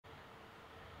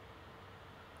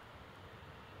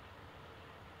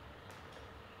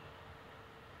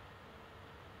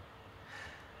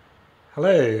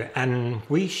Hello, and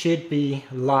we should be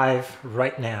live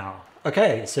right now.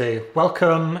 Okay, so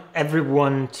welcome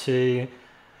everyone to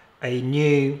a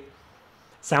new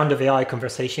Sound of AI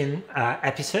conversation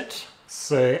episode.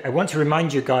 So I want to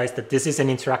remind you guys that this is an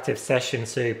interactive session,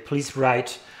 so please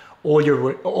write all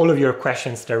of your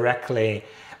questions directly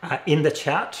in the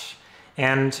chat.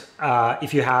 And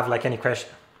if you have any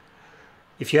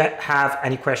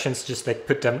questions, just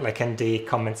put them in the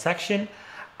comment section.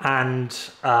 And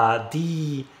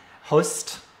the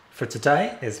host for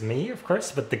today is me, of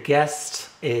course, but the guest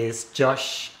is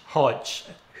Josh Hodge,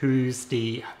 who's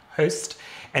the host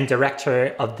and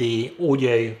director of the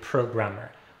audio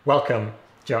programmer. Welcome,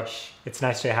 Josh. It's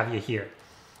nice to have you here.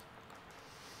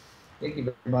 Thank you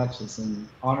very much. It's an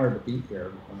honor to be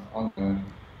here on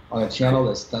a channel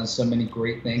that's done so many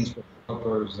great things for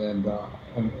developers and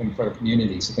for the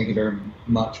community. So thank you very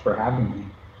much for having me.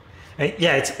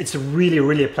 Yeah, it's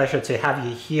really a pleasure to have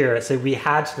you here. So we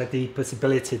had the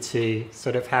possibility to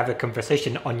sort of have a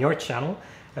conversation on your channel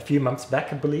a few months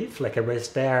back, I believe. I was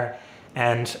there,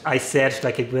 and I said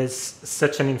it was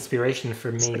such an inspiration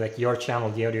for me, your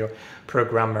channel, the audio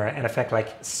programmer, and in fact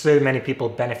so many people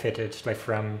benefited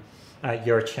from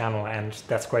your channel, and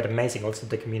that's quite amazing. Also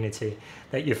the community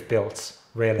that you've built,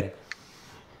 really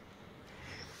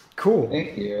cool.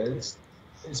 Thank you. It's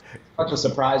such a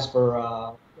surprise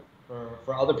for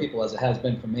other people as it has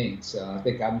been for me. So I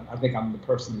think I'm the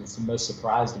person that's the most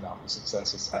surprised about the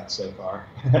success it's had so far.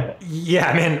 Yeah,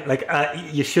 I mean,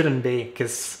 you shouldn't be,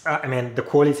 because I mean the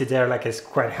quality there is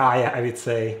quite high. I would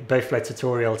say both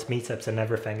tutorials, meetups, and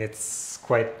everything. It's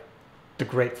quite the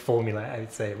great formula, I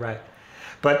would say, right?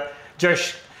 But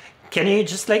Josh, can you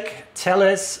just tell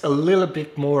us a little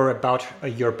bit more about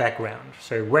your background?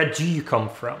 So where do you come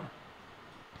from?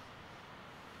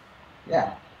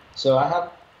 Yeah, so I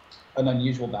have an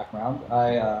unusual background.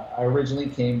 I originally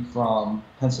came from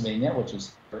Pennsylvania, which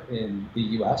is in the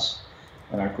U.S.,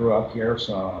 and I grew up here,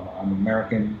 so I'm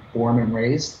American born and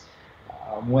raised.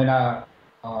 When I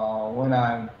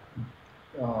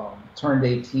turned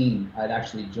 18, I'd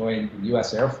actually joined the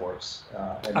U.S. Air Force,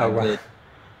 and I did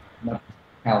mental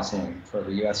counseling for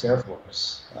the U.S. Air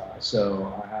Force.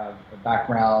 So I have a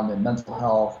background in mental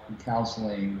health and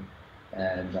counseling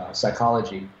and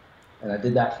psychology, and I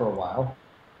did that for a while.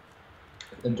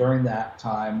 And during that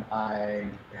time, I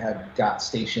had got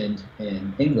stationed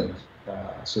in England.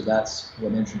 So that's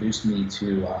what introduced me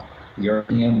to the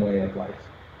European way of life.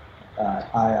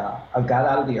 I got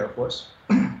out of the Air Force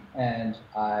and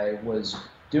I was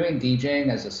doing DJing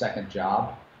as a second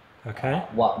job. Okay.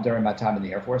 During my time in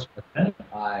the Air Force. But then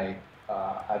I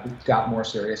got more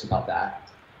serious about that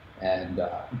and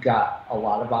got a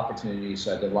lot of opportunities.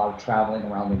 So I did a lot of traveling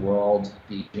around the world,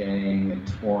 DJing and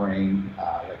touring.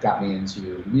 That got me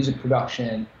into music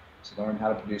production, to learn how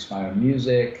to produce my own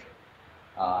music.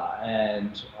 So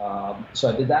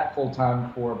I did that full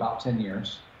time for about 10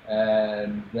 years.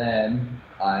 And then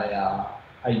I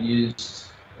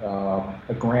used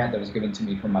a grant that was given to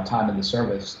me from my time in the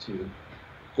service to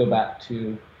go back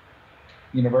to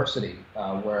university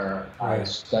where I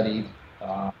studied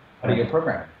audio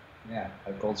programming. Yeah,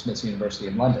 at Goldsmiths University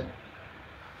in London.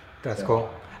 That's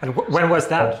cool. And when was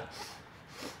that?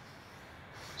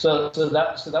 So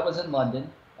that was in London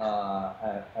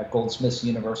at Goldsmiths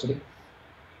University.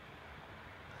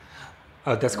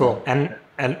 Oh, that's cool. And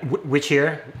which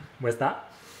year was that?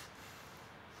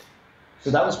 So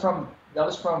that was from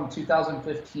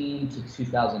 2015 to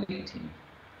 2018.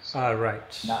 So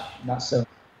right. Not so.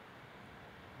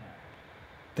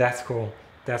 That's cool.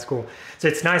 That's cool. So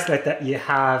it's nice that you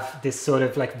have this sort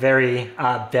of very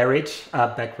varied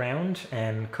background,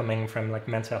 and coming from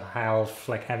mental health,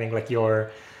 having your,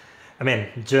 I mean,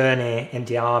 journey in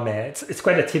the army. It's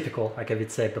quite atypical, I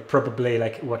would say, but probably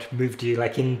what moved you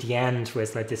in the end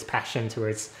was this passion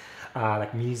towards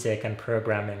music and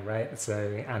programming, right?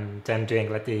 So, and then doing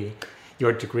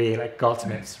your degree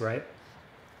Goldsmiths, right?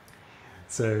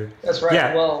 So that's right.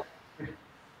 Yeah. Well,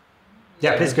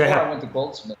 yeah, please go ahead.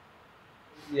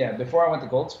 Before I went to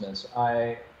Goldsmiths,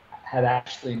 I had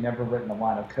actually never written a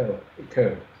line of code.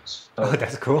 So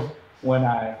that's cool. When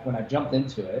I jumped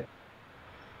into it,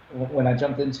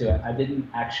 I didn't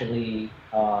actually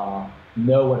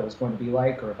know what it was going to be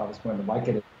like, or if I was going to like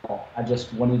it at all. I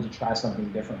just wanted to try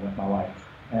something different with my life,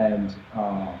 and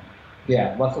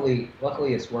yeah, luckily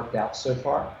it's worked out so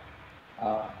far.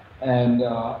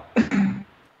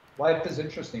 Life is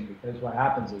interesting because what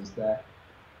happens is that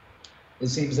it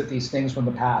seems that these things from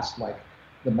the past, like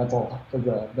the mental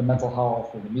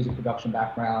health and the music production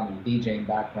background and the DJing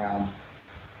background,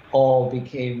 all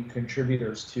became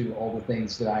contributors to all the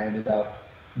things that I ended up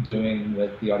doing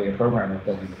with the audio programmer,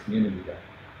 building the community there.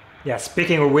 Yeah,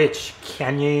 speaking of which,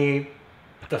 can you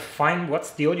define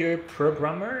what's the audio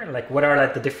programmer? Like, what are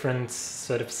like the different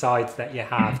sort of sides that you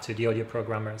have to the audio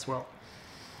programmer as well?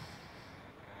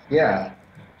 Yeah.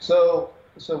 So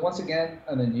once again,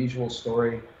 an unusual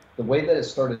story. The way that it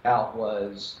started out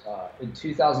was in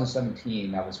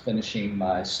 2017, I was finishing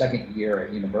my second year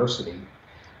at university,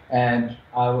 and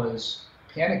I was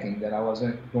panicking that I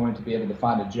wasn't going to be able to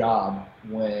find a job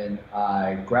when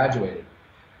I graduated.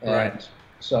 Right. And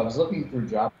so I was looking through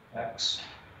job specs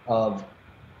of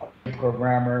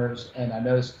programmers, and I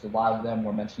noticed a lot of them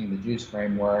were mentioning the Juice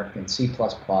framework and C++,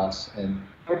 and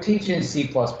we're teaching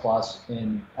C++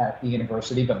 in at the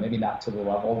university, but maybe not to the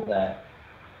level that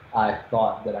I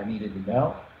thought that I needed to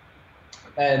know.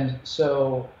 And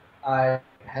so I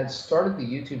had started the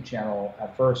YouTube channel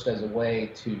at first as a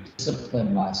way to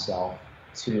discipline myself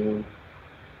to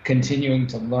continuing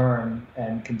to learn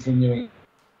and continuing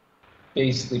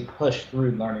basically push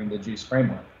through learning the Juice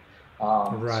framework.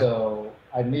 Right. So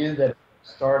I knew that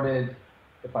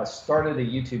if I started a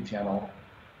YouTube channel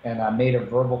and I made a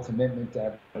verbal commitment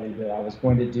to everybody that I was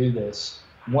going to do this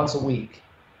once a week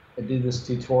and do this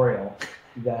tutorial,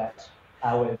 that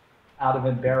I would, out of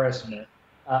embarrassment,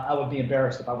 I would be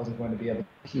embarrassed if I wasn't going to be able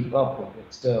to keep up with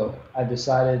it. So I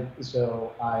decided,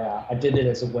 I did it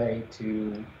as a way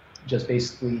to just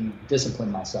basically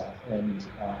discipline myself and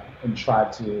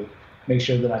try to make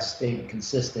sure that I stayed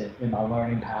consistent in my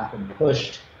learning path and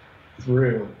pushed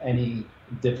through any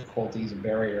difficulties and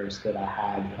barriers that I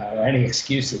had, or any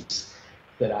excuses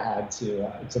that I had to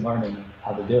learning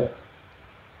how to do it.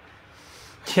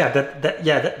 Yeah,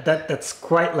 that's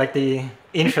quite like the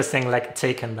interesting like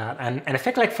take on that, and I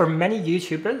think like for many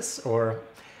YouTubers or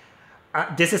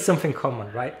this is something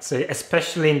common, right? So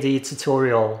especially in the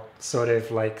tutorial sort of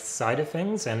like side of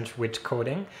things and with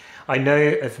coding, I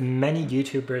know of many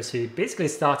YouTubers who basically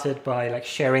started by like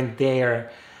sharing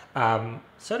their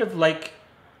sort of like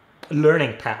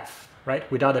learning path, right,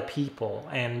 with other people,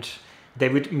 and they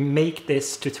would make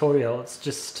these tutorials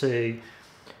just to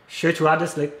show to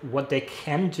others like what they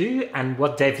can do and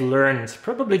what they've learned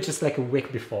probably just like a week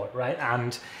before, right?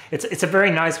 And it's a very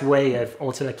nice way of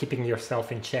also like keeping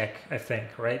yourself in check, I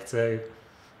think, right? So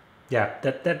yeah,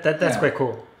 that's quite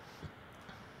cool.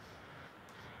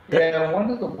 Yeah,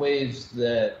 one of the ways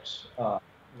that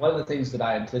one of the things that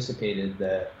I anticipated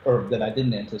that I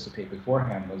didn't anticipate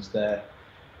beforehand was that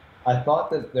I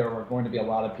thought that there were going to be a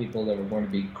lot of people that were going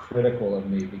to be critical of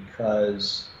me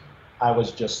because I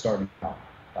was just starting out.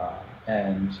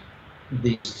 And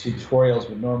these tutorials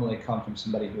would normally come from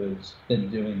somebody who has been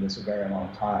doing this a very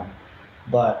long time.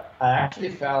 But I actually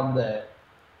found that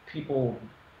people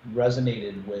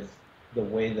resonated with the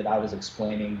way that I was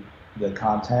explaining the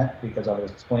content because I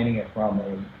was explaining it from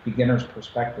a beginner's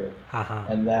perspective,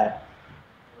 and that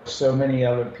so many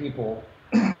other people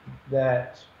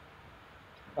that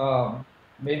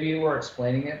maybe you were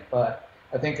explaining it, but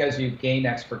I think as you gain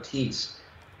expertise,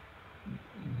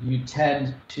 you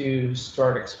tend to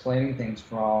start explaining things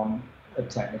from a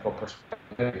technical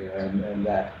perspective, and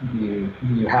that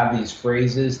you have these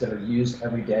phrases that are used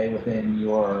every day within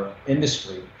your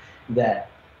industry that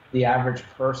the average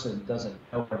person doesn't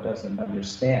know or doesn't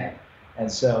understand.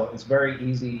 And so it's very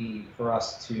easy for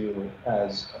us to,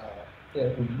 as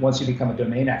once you become a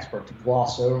domain expert, to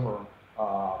gloss over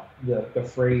the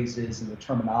phrases and the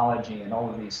terminology and all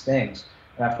of these things.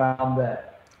 And I found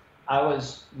that I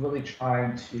was really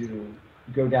trying to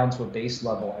go down to a base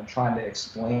level and trying to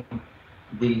explain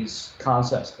these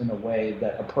concepts in a way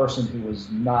that a person who was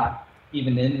not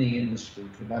even in the industry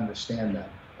could understand them.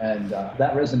 And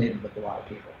that resonated with a lot of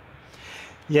people.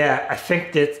 Yeah, I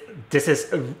think that this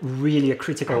is really a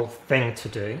critical thing to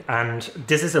do. And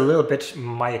this is a little bit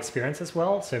my experience as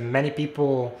well. So many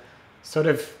people sort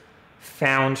of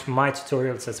found my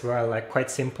tutorials as well like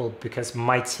quite simple because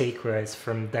my take was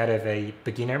from that of a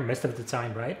beginner most of the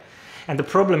time, right? And the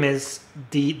problem is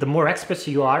the more expert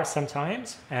you are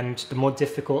sometimes, and the more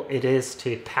difficult it is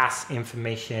to pass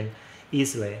information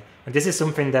easily. And this is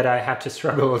something that I had to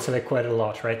struggle also like quite a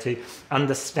lot, right? To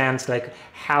understand like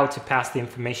how to pass the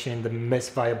information in the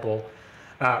most viable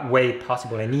way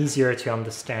possible and easier to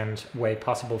understand way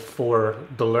possible for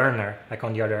the learner, like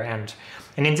on the other end.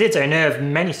 And indeed, I know of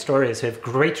many stories of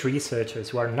great researchers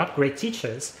who are not great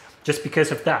teachers just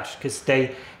because of that, because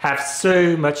they have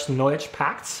so much knowledge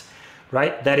packed,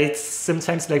 right? That it's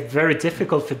sometimes like very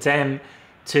difficult for them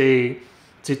to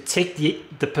take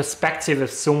the perspective of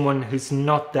someone who's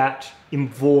not that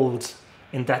involved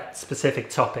in that specific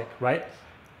topic, right?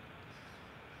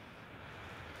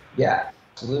 Yeah,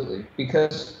 absolutely.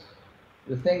 Because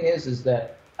the thing is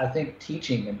that I think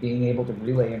teaching and being able to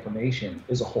relay information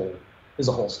is a whole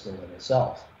skill in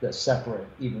itself. That's separate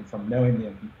even from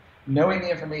knowing the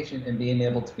information and being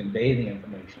able to convey the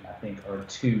information. I think are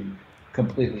two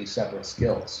completely separate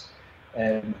skills,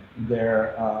 and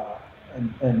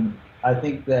and I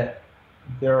think that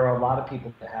there are a lot of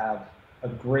people that have a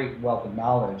great wealth of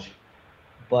knowledge,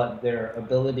 but their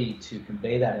ability to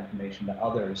convey that information to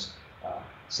others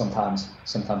sometimes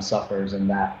suffers in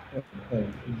that,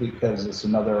 because it's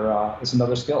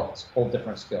another skill. It's a whole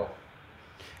different skill.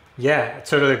 Yeah, I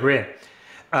totally agree.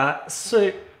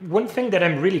 So one thing that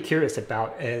I'm really curious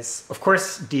about is, of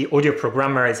course, the Audio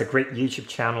Programmer is a great YouTube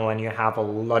channel, and you have a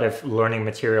lot of learning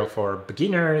material for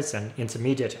beginners and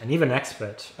intermediate and even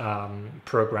expert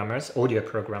programmers, audio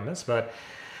programmers. But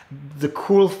the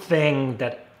cool thing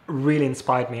that really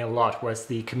inspired me a lot was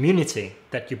the community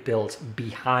that you built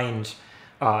behind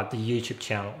the YouTube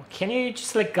channel. Can you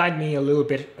just like guide me a little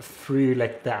bit through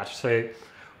like that? So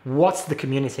what's the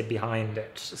community behind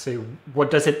it? So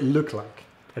what does it look like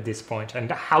at this point,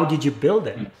 and how did you build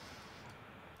it?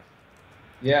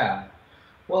 Yeah,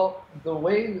 well,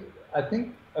 I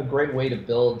think a great way to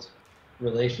build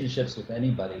relationships with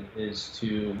anybody is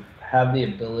to have the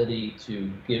ability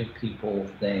to give people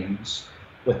things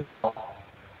without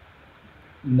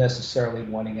necessarily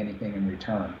wanting anything in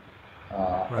return.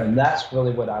 Right. And that's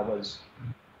really what I was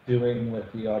doing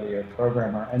with the Audio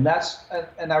Programmer. And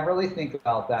I really think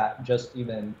about that just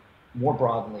even more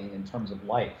broadly in terms of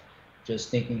life. Just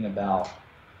thinking about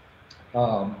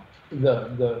one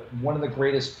of the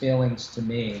greatest feelings to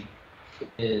me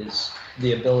is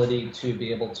the ability to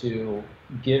be able to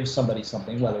give somebody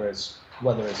something, whether it's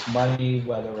money,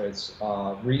 whether it's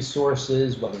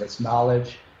resources, whether it's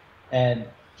knowledge, and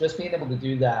just being able to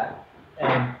do that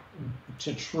and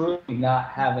to truly not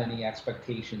have any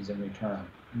expectations in return,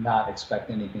 not expect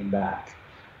anything back,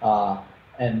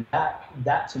 and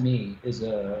that to me is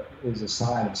a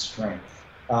sign of strength.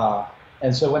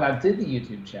 And so when I did the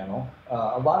YouTube channel,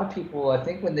 a lot of people, I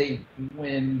think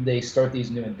when they start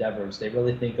these new endeavors, they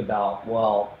really think about,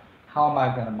 well, how am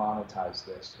I going to monetize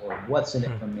this, or what's in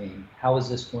it for me? How is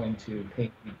this going to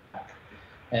pay me back?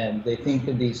 And they think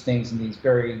of these things in these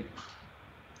very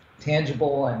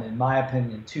tangible and, in my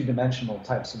opinion, two-dimensional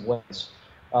types of ways.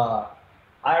 I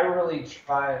really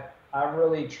tried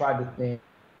to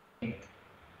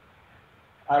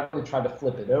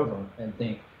flip it over and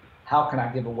think, how can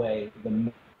I give away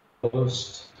the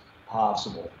most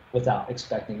possible without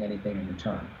expecting anything in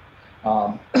return?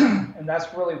 And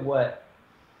that's really what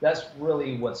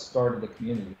started the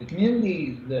community. The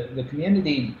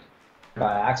community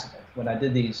by accident. When I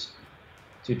did these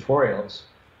tutorials,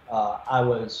 I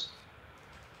was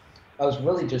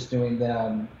really just doing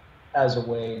them as a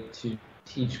way to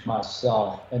teach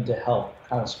myself and to help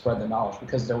kind of spread the knowledge,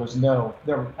 because at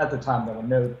the time there were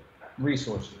no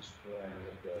resources for any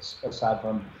of this aside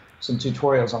from some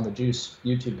tutorials on the Juice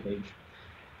YouTube page.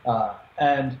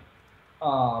 And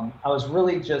I was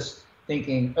really just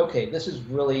thinking, okay, this is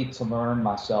really to learn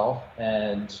myself,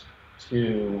 and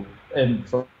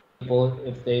for people,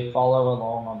 if they follow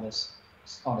along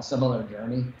on a similar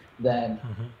journey, then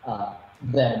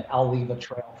I'll leave a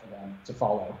trail for them to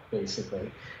follow, basically.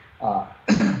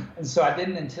 And so I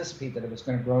didn't anticipate that it was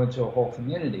going to grow into a whole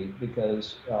community,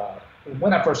 because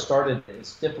when I first started,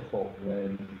 it's difficult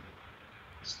when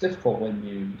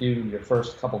you do your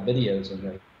first couple videos and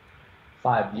there are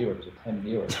 5 viewers or 10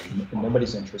 viewers, and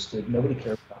nobody's interested, nobody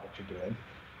cares about what you're doing.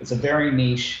 It's a very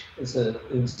niche, it's an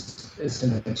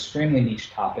extremely niche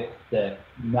topic that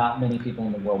not many people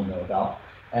in the world know about.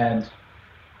 And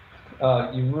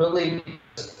you really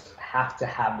just have to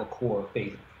have the core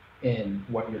faith in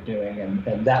what you're doing,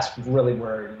 and that's really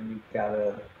where you've got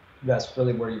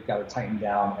to tighten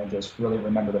down and just really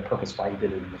remember the purpose why you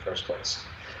did it in the first place.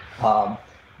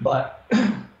 But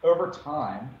over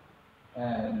time,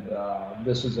 and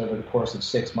this was over the course of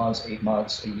 6 months, 8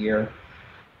 months, a year,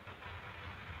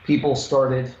 people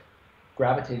started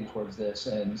gravitating towards this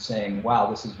and saying, wow,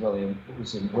 this is a really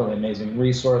amazing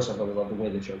resource. I really love the way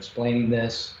that you're explaining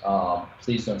this.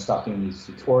 Please don't stop doing these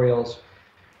tutorials.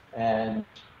 And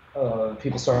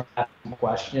people started asking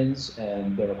questions,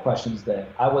 and there were questions that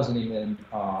I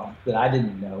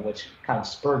didn't know, which kind of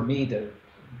spurred me to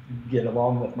get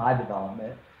along with my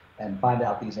development and find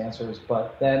out these answers.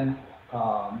 But then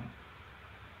I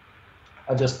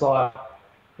just thought,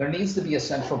 there needs to be a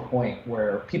central point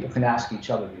where people can ask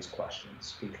each other these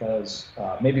questions, because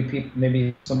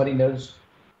maybe somebody knows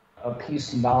a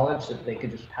piece of knowledge that they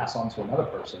could just pass on to another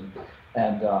person,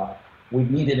 and we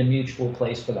needed a mutual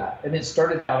place for that. And it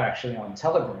started out actually on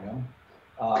Telegram,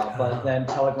 but then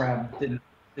Telegram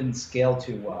didn't scale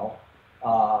too well,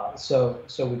 So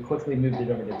we quickly moved it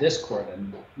over to Discord,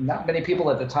 and not many people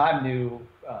at the time knew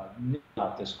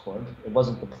about Discord. It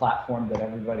wasn't the platform that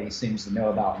everybody seems to know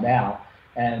about now,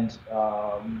 and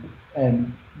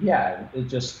yeah, it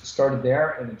just started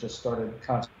there, and it just started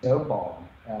kind of snowballing.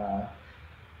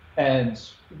 And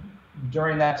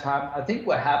during that time, I think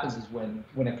what happens is when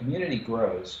a community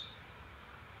grows,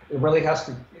 it really has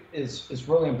to is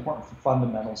really important for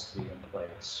fundamentals to be in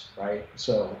place, right?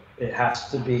 So it has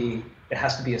to be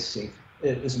a safe.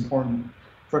 It is important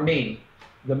for me.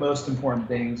 The most important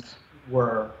things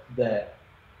were that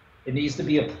it needs to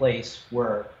be a place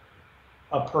where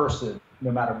a person,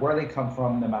 no matter where they come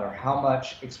from, no matter how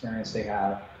much experience they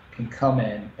have, can come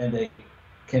in and they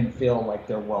can feel like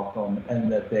they're welcome, and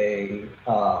that they're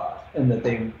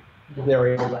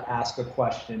able to ask a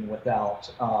question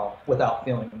without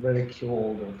feeling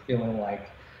ridiculed or feeling like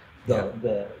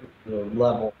the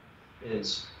level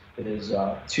is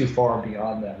too far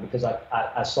beyond them. Because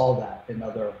I saw that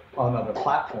on other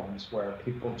platforms where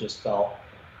people just felt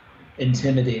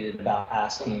intimidated about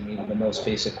asking even the most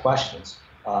basic questions.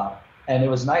 And it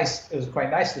was nice. It was quite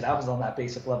nice that I was on that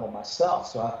basic level myself.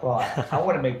 So I thought, I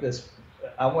want to make this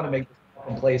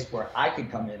a place where I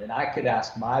could come in and I could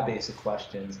ask my basic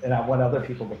questions, and I want other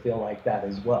people to feel like that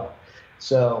as well.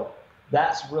 So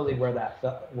that's really where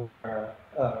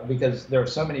because there are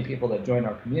so many people that join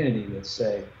our community that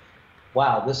say,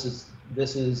 wow, this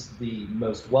is the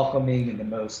most welcoming and the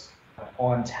most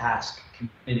on task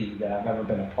community that I've ever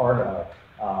been a part of.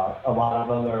 A lot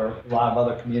of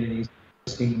other communities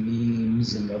posting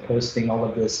memes, and they're posting all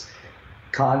of this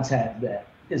content that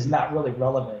is not really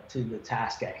relevant to the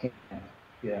task at hand,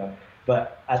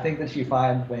 But I think that you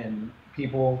find when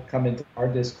people come into our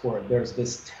Discord, there's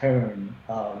this tone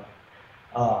of,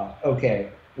 okay,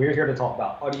 we're here to talk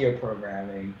about audio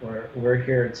programming, or we're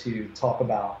here to talk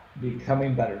about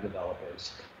becoming better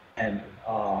developers, and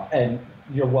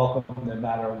you're welcome no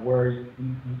matter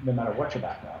what your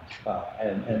background,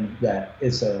 and that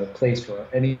it's a place for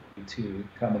anyone to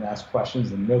come and ask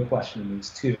questions, and no question is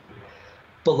too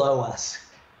below us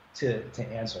to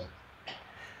answer.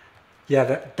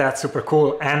 Yeah, that's super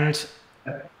cool. And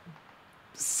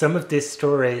some of these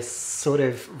stories sort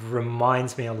of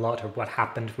reminds me a lot of what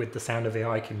happened with the Sound of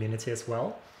AI community as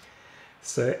well.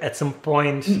 So at some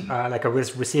point, like I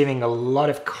was receiving a lot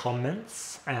of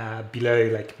comments below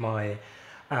like my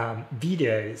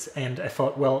videos, and I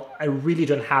thought, well, I really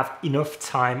don't have enough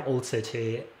time also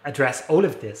to address all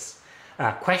of this.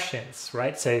 Questions,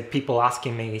 right? So people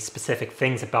asking me specific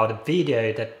things about a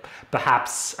video that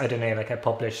perhaps, I don't know, like I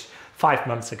published 5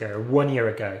 months ago, 1 year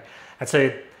ago. And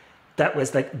so that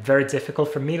was like very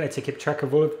difficult for me, like to keep track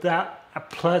of all of that.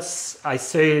 Plus I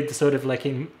saw the sort of like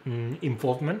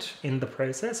involvement in the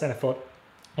process, and I thought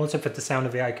also for the Sound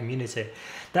of AI community,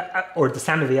 that, or the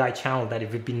Sound of AI channel, that it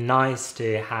would be nice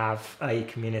to have a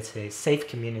community, safe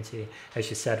community, as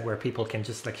you said, where people can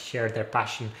just like share their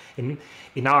passion.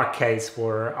 In our case,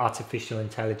 for artificial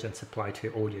intelligence applied to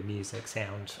audio, music,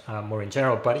 sound, more in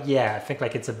general. But yeah, I think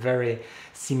like it's a very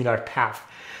similar path.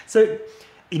 So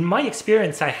in my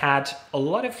experience, I had a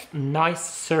lot of nice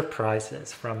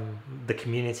surprises from the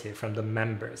community, from the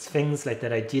members, things like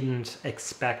that I didn't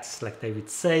expect, like they would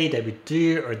say, they would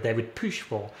do, or they would push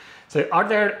for. So are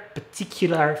there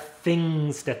particular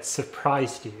things that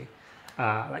surprised you,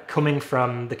 like coming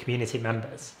from the community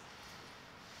members?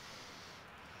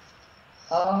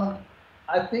 I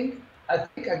think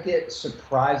I get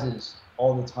surprises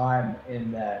all the time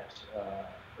in that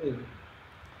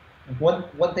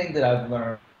one thing that I've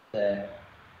learned, that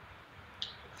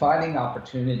finding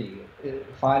opportunities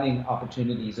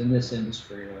in this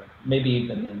industry, or maybe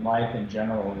even in life in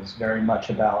general, is very much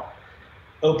about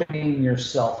opening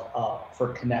yourself up for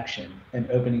connection, and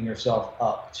opening yourself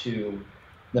up to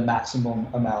the maximum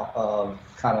amount of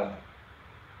kind of,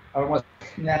 I don't want to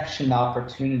say connection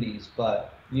opportunities,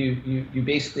 but you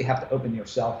basically have to open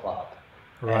yourself up,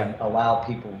 right, and allow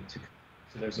people to.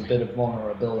 So there's a bit of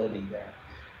vulnerability there.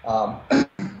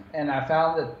 And I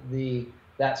found that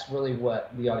that's really what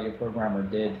the audio programmer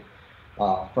did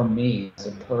for me as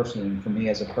a person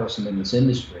in this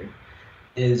industry,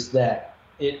 is that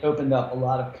it opened up a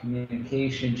lot of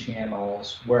communication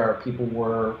channels where people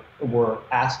were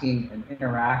asking and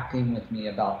interacting with me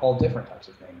about all different types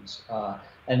of things.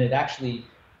 And it actually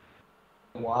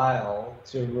took a while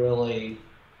to really,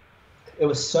 it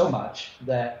was so much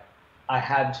that I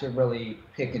had to really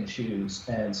pick and choose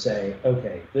and say,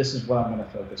 okay, this is what I'm going to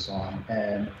focus on,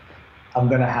 and I'm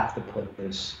going to have to put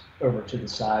this over to the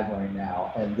side right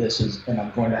now, and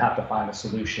I'm going to have to find a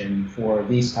solution for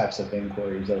these types of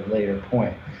inquiries at a later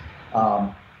point.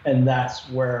 and that's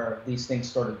where these things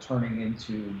started turning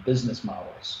into business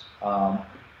models.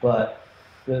 But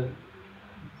the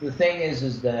the thing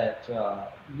is that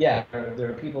yeah, there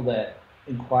are people that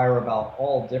inquire about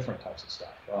all different types of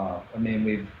stuff. I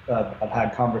mean, I've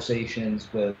had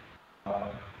conversations with uh,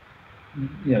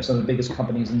 some of the biggest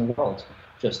companies in the world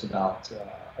just about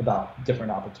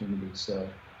different opportunities. So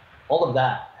all of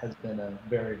that has been a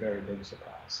very, very big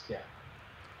surprise. Yeah.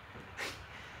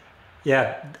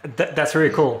 Yeah, that's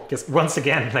really cool because once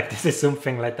again, like this is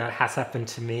something like that has happened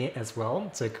to me as well.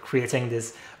 So creating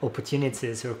these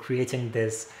opportunities or creating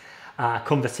these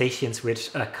conversations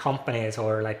with companies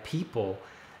or like people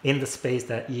in the space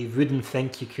that you wouldn't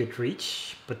think you could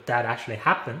reach, but that actually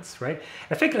happens, right?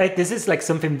 I think like this is like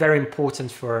something very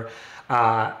important for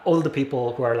all the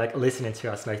people who are like listening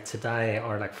to us like today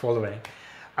or like following.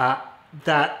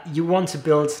 That you want to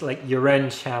build like your own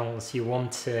channels, you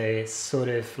want to sort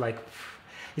of like,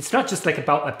 it's not just like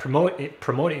about like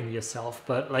promoting yourself,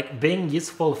 but like being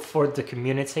useful for the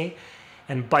community.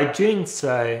 And by doing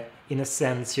so, in a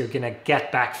sense, you're gonna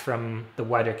get back from the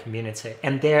wider community,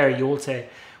 and there you also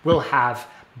will have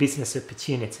business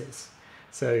opportunities.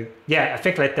 So yeah, I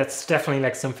think like that's definitely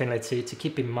like something like to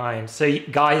keep in mind. So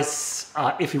guys,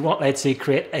 if you want like to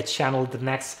create a channel,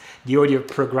 the audio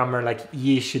programmer, like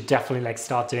you should definitely like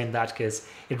start doing that because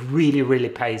it really, really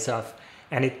pays off.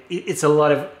 And it's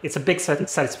a big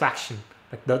satisfaction,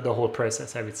 like the whole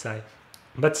process, I would say.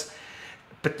 But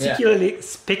particularly Yeah.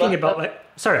 speaking about like,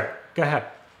 sorry, go ahead.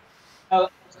 I was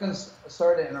going to,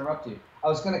 sorry to interrupt you. I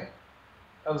was going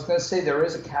to say there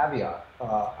is a caveat.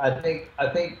 I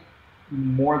think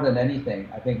more than anything,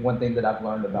 I think one thing that I've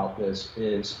learned about this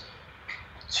is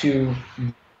to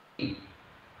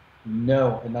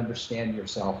know and understand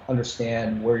yourself,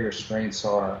 understand where your strengths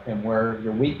are and where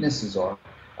your weaknesses are,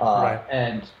 Right.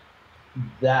 and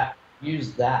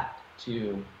use that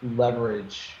to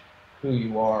leverage who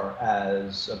you are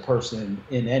as a person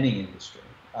in any industry.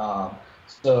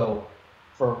 So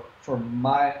for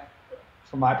my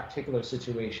particular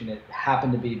situation, it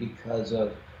happened to be because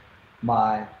of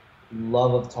my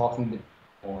love of talking to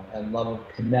people and love of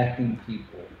connecting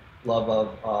people, love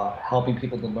of helping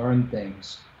people to learn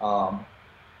things, love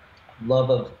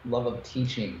of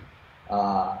teaching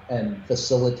and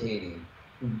facilitating.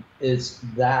 Is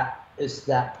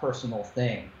that personal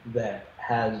thing that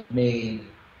has made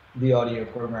the audio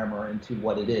programmer into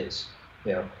what it is.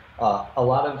 You know, a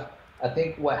lot of I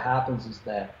think what happens is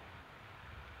that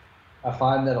I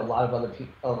find that a lot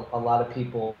of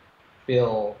people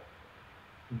feel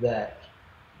that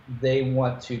they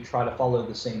want to try to follow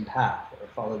the same path or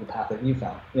follow the path that you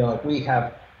found. Like we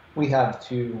have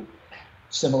two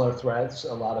similar threads,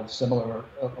 a lot of similar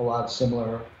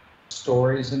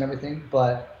stories and everything,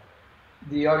 but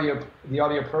the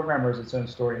audio programmer is its own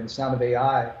story, and the sound of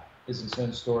AI is its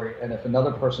own story. And if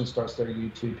another person starts their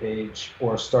YouTube page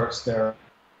or starts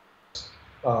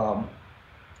um,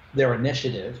 their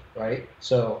initiative, right?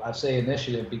 So I say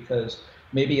initiative because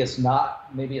maybe it's not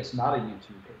a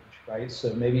YouTube page, right?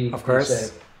 So maybe Of you say,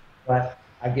 course. but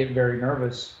I get very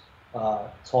nervous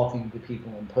talking to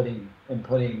people and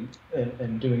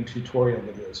doing tutorial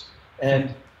videos,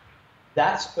 and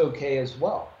that's okay as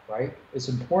well, right? It's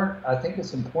important. I think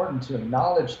it's important to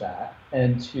acknowledge that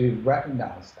and to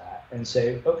recognize that and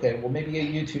say, okay, well, maybe a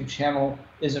YouTube channel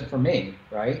isn't for me,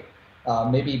 right?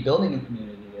 Maybe building a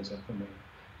community isn't for me,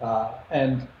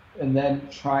 and then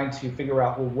trying to figure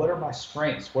out, well, what are my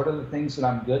strengths? What are the things that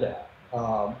I'm good at?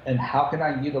 And how can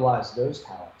I utilize those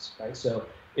talents, right? So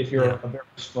if you're Yeah.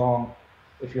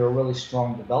 if you're a really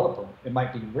strong developer, it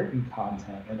might be written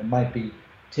content, and it might be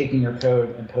taking your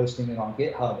code and posting it on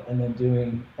GitHub, and then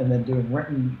doing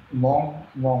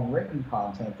long written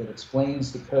content that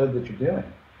explains the code that you're doing.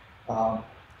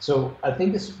 So I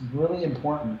think it's really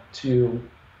important to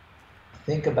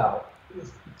think about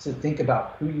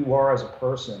who you are as a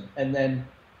person, and then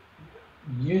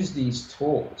use these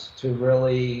tools to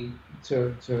really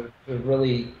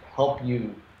help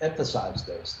you emphasize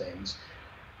those things,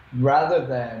 rather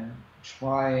than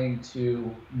trying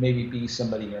to maybe be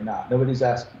somebody you're not. Nobody's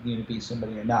asking you to be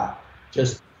somebody you're not.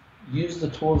 Just use the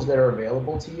tools that are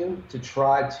available to you to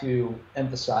try to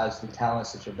emphasize the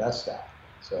talents that you're best at.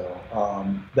 So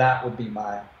that would be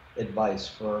my advice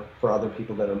for other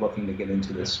people that are looking to get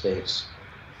into this space.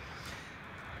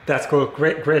 That's cool.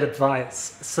 Great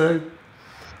advice. So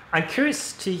I'm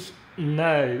curious to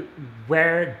know,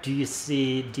 where do you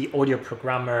see the audio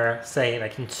programmer, say,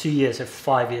 like in 2 years or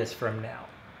 5 years from now?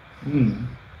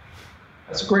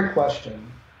 That's a great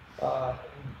question. Uh,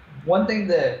 one thing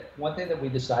that we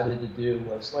decided to do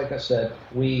was, like I said,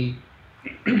 we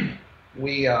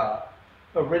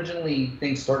originally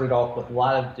things started off with a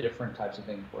lot of different types of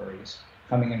inquiries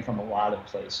coming in from a lot of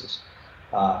places.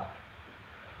 Uh,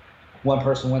 One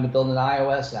person wanted to build an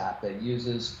iOS app that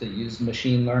uses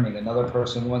machine learning. Another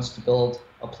person wants to build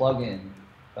uh, a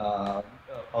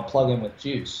plugin with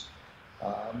Juice.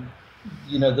 Um,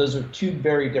 those are two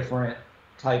very different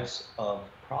types of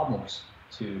problems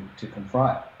to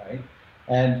confront, right?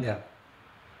 And Yeah.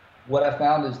 what I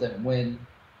found is that when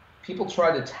people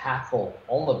try to tackle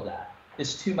all of that,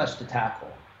 it's too much to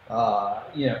tackle.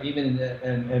 Even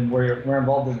and we're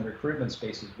involved in the recruitment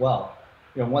space as well.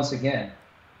 Once again,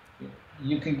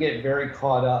 you can get very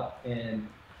caught up in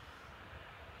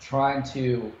trying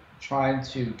to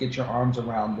get your arms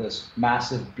around this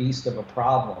massive beast of a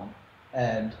problem.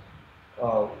 And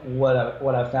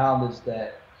what I found is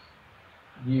that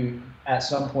you at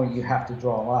some point you have to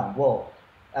draw a line. Well,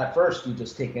 at first you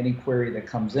just take any query that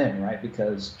comes in, right?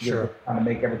 Because you're Sure. trying to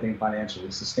make everything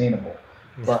financially sustainable.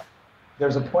 Yeah. But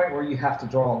there's a point where you have to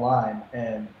draw a line,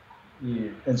 and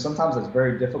sometimes it's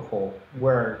very difficult,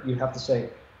 where you have to say,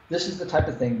 this is the type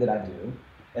of thing that I do,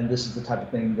 and this is the type of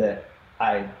thing that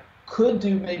I could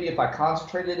do maybe if I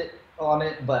concentrated on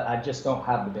it, but I just don't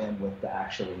have the bandwidth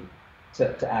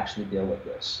to actually deal with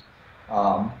this.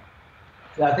 Um,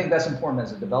 and I think that's important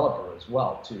as a developer as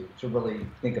well, to really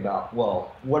think about,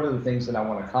 well, what are the things that I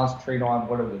want to concentrate on?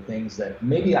 What are the things that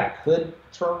maybe I could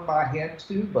turn my hand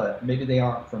to, but maybe they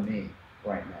aren't for me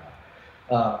right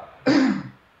now.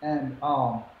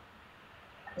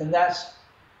 And that's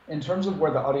in terms of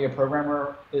where the audio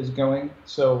programmer is going.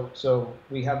 So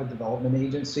we have a development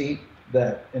agency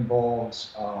that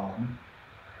involves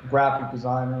graphic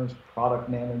designers, product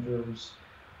managers,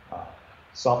 uh,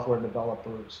 software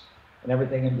developers, and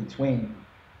everything in between.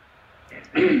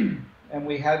 And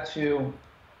we had to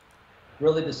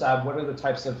really decide what are the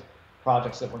types of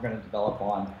projects that we're going to develop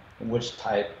on, and which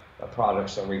type of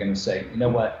products are we going to say, you know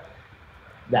what,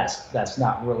 that's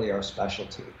not really our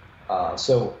specialty.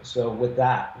 So with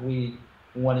that, we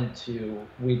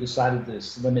decided to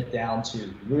slim it down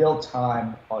to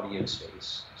real-time audio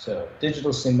space. So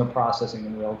digital signal processing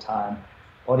in real time,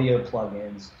 audio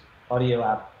plugins,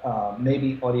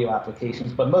 maybe audio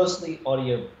applications, but mostly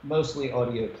audio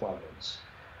plugins.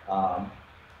 Um,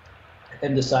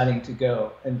 and deciding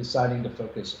to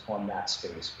focus on that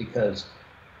space, because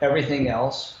everything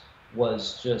else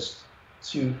was just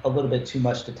a little bit too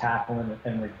much to tackle,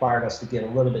 and required us to get a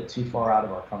little bit too far out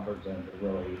of our comfort zone to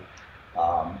really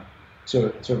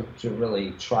to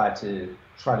really try to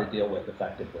deal with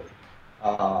effectively.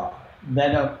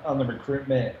 Then on the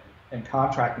recruitment and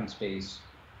contracting space,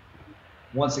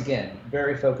 once again,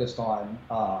 very focused on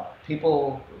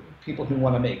people who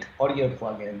want to make audio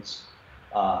plugins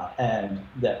and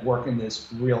that work in this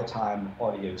real-time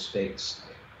audio space.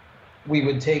 We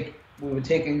would take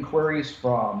inquiries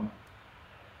from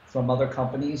other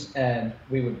companies, and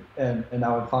I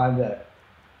would find that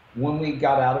when we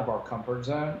got out of our comfort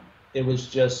zone, it was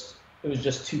just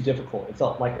too difficult. It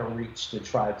felt like a reach to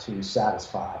try to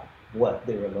satisfy what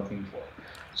they were looking for.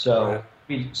 So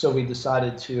we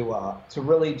decided to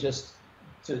really just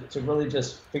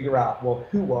figure out, well,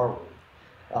 who are we?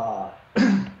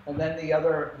 And then the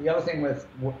other thing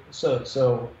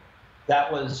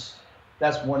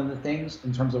that's one of the things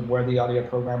in terms of where the audio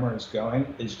programmer is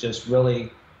going, is just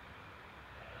really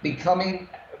becoming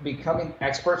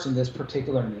experts in this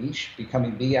particular niche,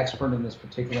 becoming the expert in this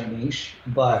particular niche,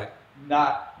 but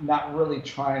not really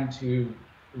trying to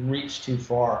reach too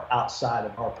far outside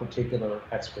of our particular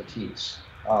expertise.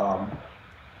 And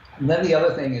then the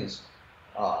other thing is,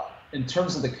 in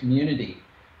terms of the community,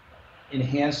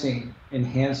 enhancing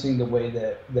the way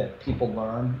that people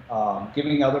learn,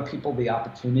 giving other people the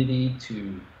opportunity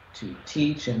to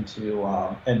teach and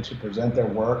to present their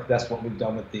work. That's what we've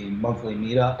done with the monthly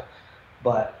meetup.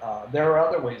 But there are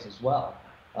other ways as well,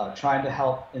 trying to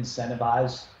help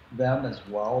incentivize them as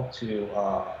well to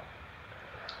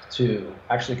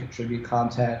actually contribute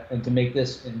content, and to make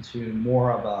this into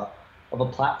more of a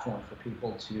platform for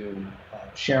people to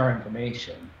share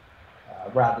information,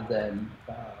 rather than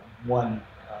one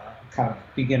kind of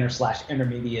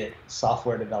beginner/intermediate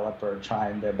software developer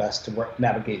trying their best to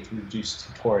navigate through Juice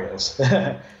tutorials.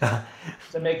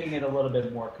 So making it a little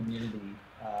bit more community,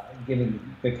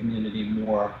 giving the community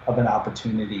more of an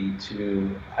opportunity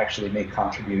to actually make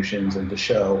contributions and to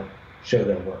show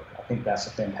their work. I think that's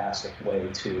a fantastic way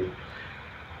to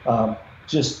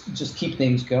just keep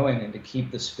things going, and to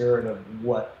keep the spirit of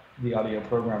what the audio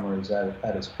programmer is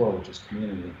at its core, which is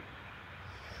community.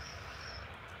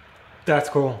 That's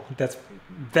cool. That's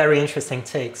very interesting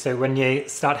take. So when you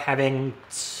start having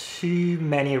too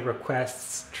many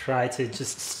requests try to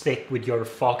just stick with your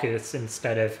focus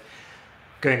instead of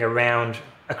going around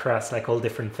across like all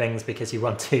different things because you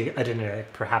want to, I don't know,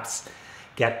 perhaps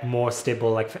get more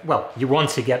stable, like, well, you want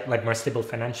to get like more stable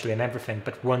financially and everything,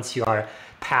 but once you are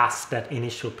past that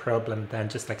initial problem, then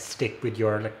just like stick with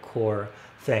your like core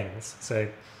things. So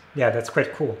yeah, that's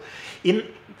quite cool.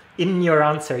 In your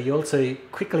answer, you also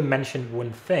quickly mentioned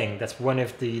one thing. That's one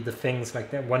of the things, like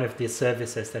that, one of the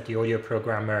services that the audio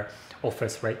programmer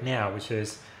offers right now, which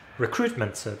is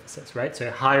recruitment services, right? So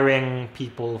hiring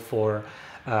people for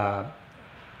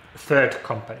third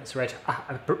companies, right?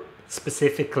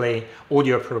 Specifically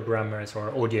audio programmers or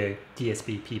audio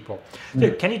DSP people.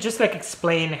 So can you just like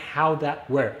explain how that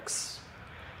works?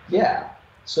 Yeah.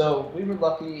 So we were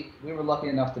lucky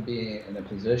enough to be in a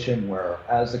position where,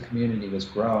 as the community was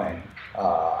growing,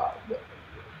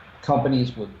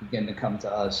 companies would begin to come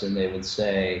to us and they would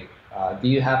say, do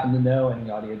you happen to know any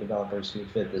audio developers who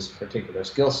fit this particular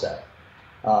skill set?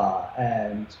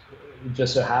 And it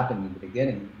just so happened in the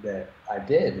beginning that I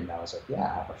did, and I was like, yeah,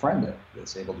 I have a friend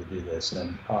that's able to do this.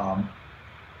 And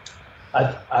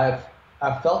I've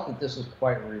felt that this is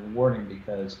quite rewarding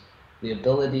because the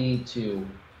ability to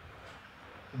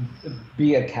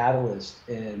be a catalyst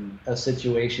in a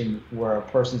situation where a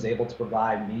person's able to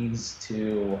provide means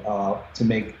to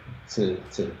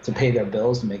pay their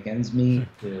bills, to make ends meet,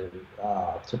 to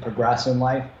progress in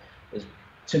life, is,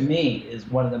 to me, is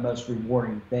one of the most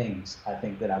rewarding things I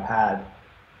think that I've had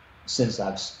since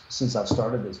I've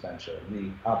started this venture. The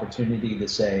opportunity to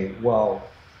say, well,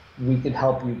 we could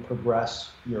help you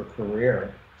progress your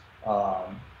career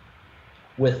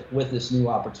with this new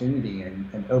opportunity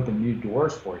and open new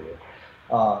doors for you.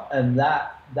 And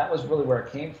that was really where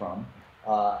it came from.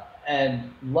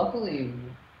 And luckily,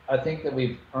 I think that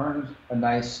we've earned a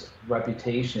nice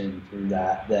reputation through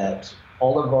that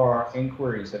all of our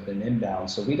inquiries have been inbound.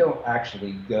 So we don't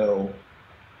actually go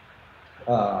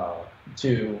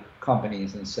to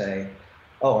companies and say,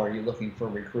 oh, are you looking for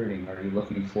recruiting? Are you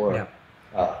looking for,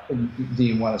 do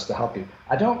you want us to help you?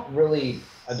 I don't really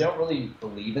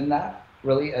believe in that,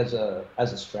 really, as a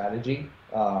strategy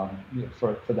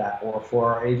for that or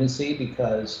for our agency,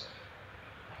 because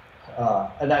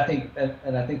and I think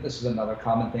this is another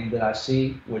common thing that I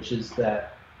see, which is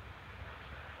that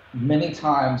many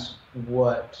times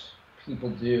what people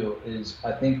do is,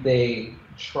 I think they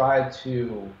try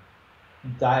to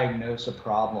diagnose a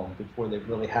problem before they've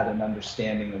really had an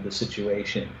understanding of the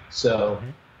situation. So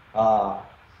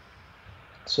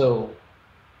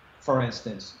for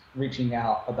instance, reaching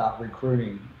out about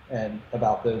recruiting and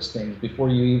about those things before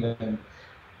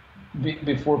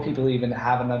people even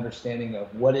have an understanding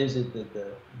of what is it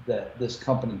that this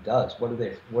company does, what do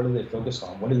they focus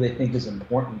on, what do they think is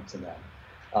important to them,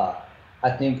 I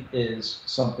think is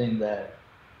something that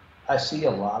I see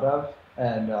a lot of,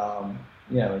 and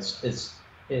it's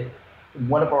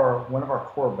one of our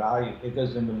core values. It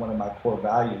goes into one of my core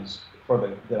values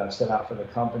that I've set out for the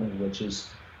company, which is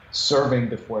serving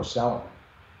before selling.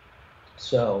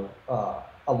 So I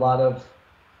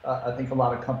think a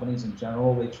lot of companies in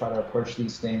general, they try to approach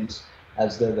these things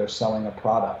as though they're selling a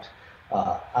product.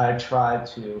 I try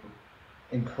to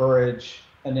encourage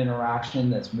an interaction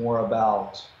that's more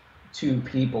about two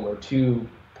people or two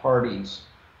parties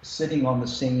sitting on the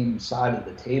same side of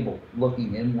the table,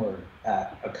 looking inward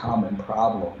at a common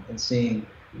problem and seeing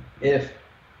if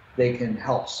they can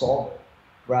help solve it,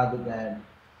 rather than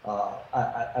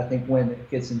I think when it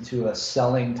gets into a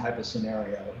selling type of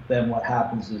scenario, then what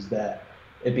happens is that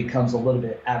it becomes a little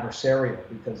bit adversarial,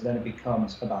 because then it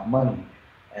becomes about money,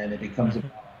 and it becomes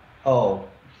about, oh,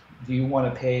 do you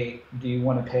want to pay, we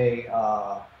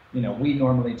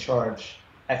normally charge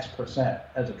X percent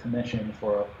as a commission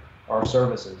for our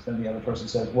services. Then the other person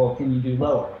says, well, can you do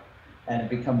lower? And it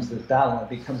becomes this battle,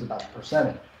 and it becomes about the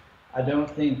percentage. I don't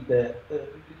think that,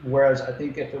 whereas I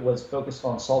think if it was focused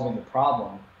on solving the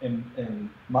problem, in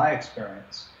my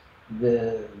experience,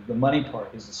 the money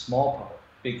part is the small part,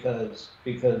 because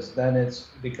then it's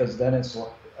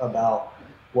about,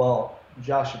 well,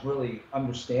 Josh really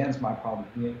understands my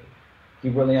problem. He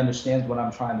really understands what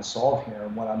I'm trying to solve here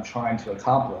and what I'm trying to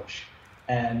accomplish.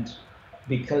 And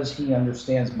because he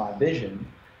understands my vision,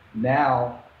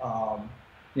 now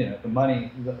the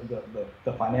money,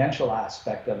 the financial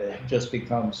aspect of it just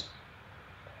becomes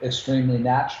extremely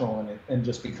natural, and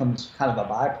just becomes kind of a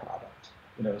byproduct.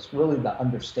 It's really the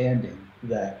understanding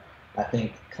that I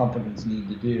think companies need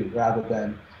to do, rather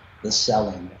than the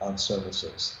selling of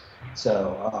services.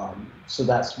 So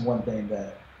that's one thing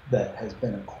that has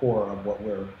been a core of what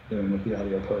we're doing with the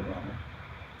audio programming.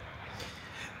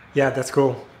 Yeah, that's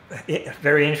cool.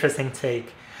 Very interesting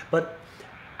take. But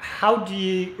how do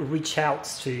you reach out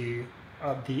to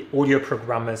the audio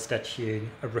programmers that you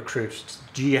recruit?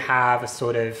 Do you have a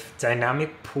sort of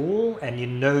dynamic pool and you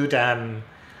know them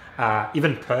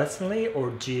even personally,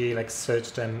 or do you like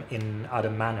search them in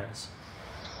other manners?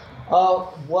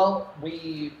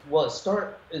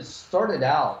 It started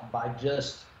out by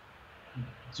just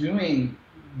doing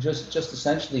just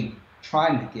essentially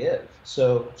trying to give.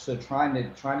 So trying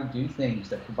to do things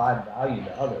that provide value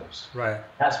to others. Right.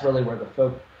 That's really where the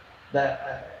focus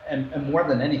and more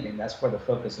than anything, that's where the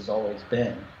focus has always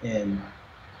been in,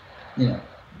 you know,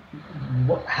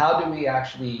 how do we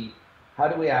actually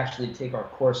take our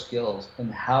core skills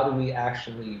and how do we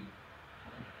actually,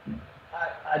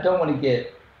 I don't want to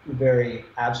get very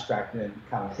abstract and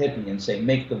kind of hippie and say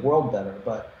make the world better,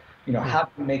 but you know, how do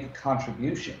we make a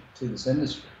contribution to this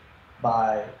industry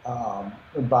by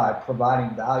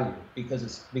providing value?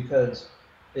 Because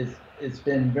it's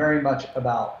been very much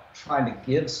about trying to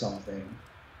give something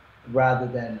rather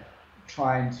than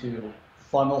trying to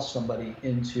funnel somebody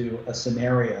into a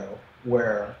scenario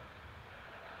where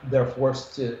they're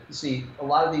forced to see. A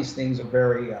lot of these things are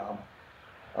very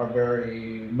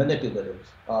manipulative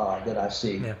that I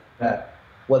see. Yeah. That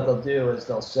what they'll do is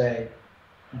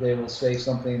they will say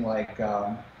something like,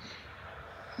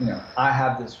 you know, I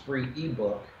have this free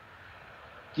ebook.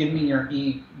 Give me your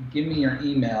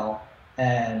email,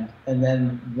 and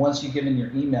then once you give in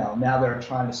your email, now they're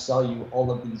trying to sell you all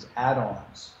of these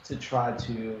add-ons to try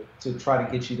to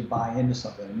get you to buy into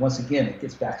something. And once again, it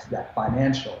gets back to that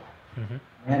financial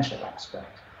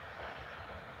aspect.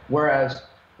 Whereas,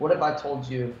 what if I told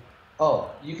you, oh,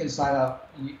 you can sign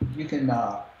up, you can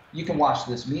watch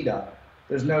this meetup.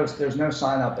 There's no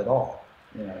sign up at all.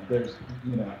 You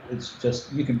know, it's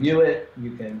just, you can view it,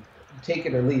 you can take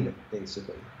it or leave it,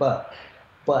 basically. But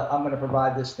I'm going to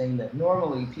provide this thing that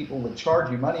normally people would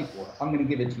charge you money for. I'm going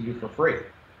to give it to you for free.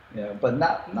 You know, but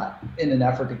not in an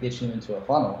effort to get you into a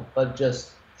funnel, but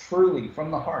just truly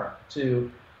from the heart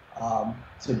to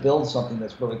build something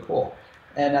that's really cool.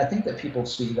 And I think that people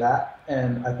see that,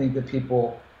 and I think that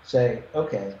people say,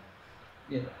 okay,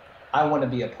 you know, I want to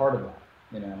be a part of that.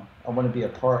 You know, I want to be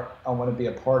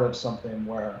a part of something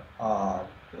where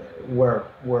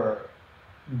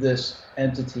this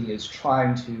entity is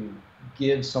trying to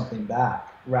give something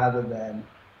back rather than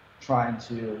trying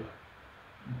to,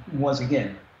 once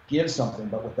again, give something,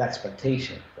 but with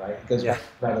expectation, right? It goes back to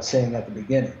what I was saying at the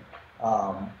beginning.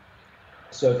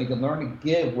 So if you can learn to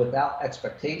give without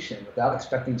expectation, without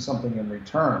expecting something in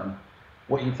return,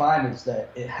 what you find is that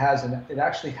it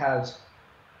actually has,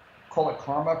 call it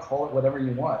karma, call it whatever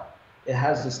you want. It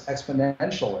has this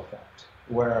exponential effect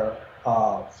where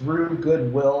through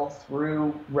goodwill,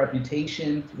 through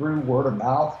reputation, through word of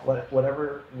mouth,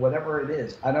 whatever it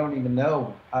is, I don't even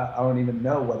know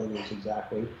what it is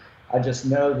exactly. I just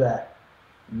know that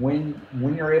when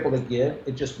you're able to give,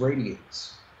 it just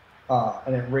radiates,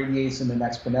 and it radiates in an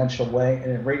exponential way,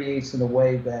 and it radiates in a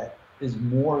way that is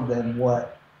more than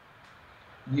what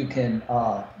you can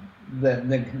that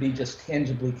can be just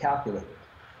tangibly calculated,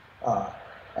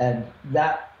 and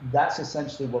that's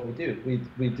essentially what we do.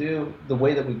 We do, the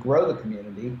way that we grow the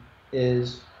community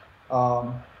is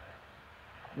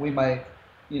we might,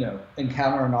 you know,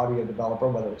 encounter an audio developer,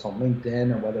 whether it's on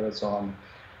LinkedIn or whether it's on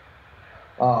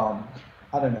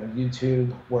I don't know,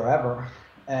 YouTube, wherever,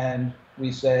 and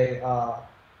we say,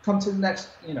 come to the next,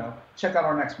 you know, check out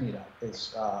our next meetup.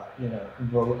 It's, you know,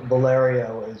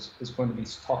 Valerio is going to be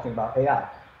talking about AI.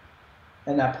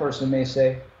 And that person may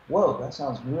say, whoa, that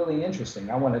sounds really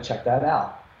interesting. I want to check that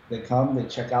out. They come, they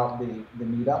check out the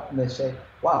meetup, and they say,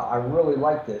 wow, I really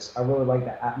like this. I really like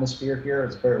the atmosphere here.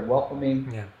 It's very welcoming.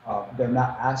 Yeah. They're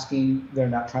not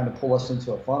trying to pull us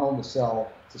into a funnel to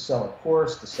sell a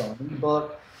course, to sell an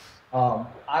ebook.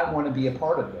 I want to be a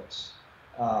part of this.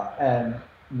 And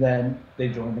then they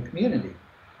join the community.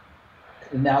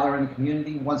 And now they're in the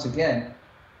community. Once again,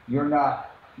 you're not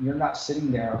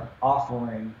sitting there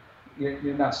offering.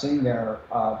 You're not sitting there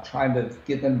trying to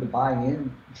get them to buy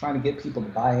in, trying to get people to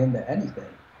buy into anything.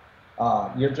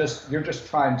 You're just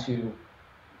trying to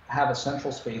have a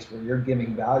central space where you're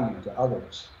giving value to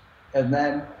others. And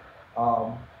then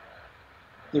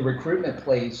the recruitment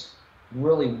plays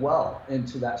really well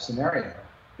into that scenario,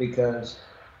 because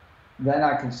then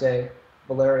I can say,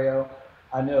 Valerio,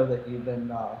 I know that you've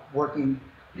been working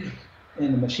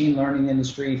in the machine learning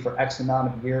industry for X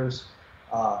amount of years.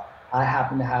 I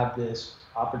happen to have this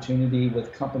opportunity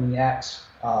with company X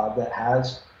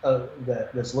that's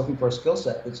looking for a skill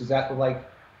set that's exactly like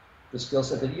the skill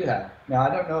set that you have. Now, I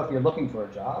don't know if you're looking for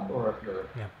a job or if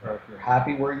you're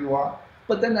happy where you are,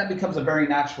 but then that becomes a very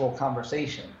natural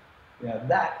conversation. You know,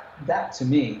 that to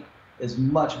me is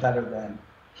much better than,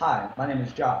 hi, my name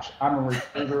is Josh. I'm a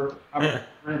recruiter. I'm a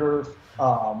recruiter,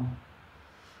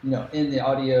 in the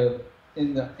audio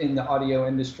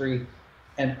industry,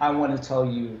 and I want to tell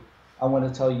you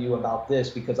about this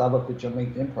because I looked at your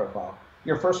LinkedIn profile.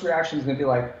 Your first reaction is going to be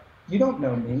like, you don't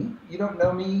know me. You don't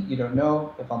know me. You don't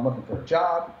know if I'm looking for a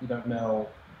job. You don't know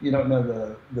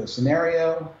the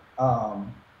scenario.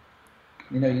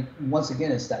 Once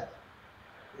again, it's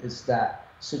that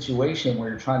situation where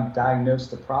you're trying to diagnose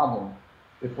the problem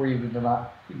before you've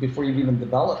even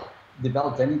developed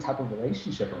any type of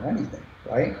relationship or anything,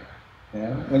 right?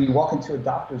 When you walk into a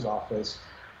doctor's office,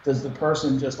 does the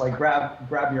person just like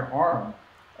grab your arm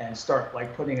and start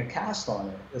like putting a cast on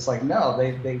it? It's like, no,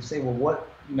 they say, well, what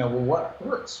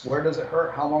hurts? Where does it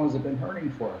hurt? How long has it been hurting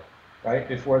for? Right?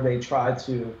 Before they try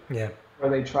to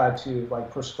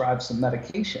like prescribe some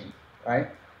medication, right?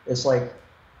 It's like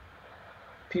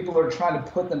people are trying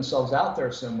to put themselves out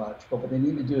there so much, but what they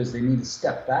need to do is they need to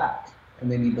step back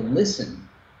and they need to listen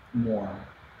more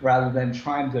rather than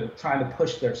trying to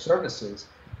push their services.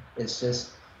 It's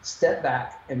just step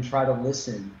back and try to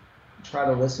listen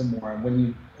more. And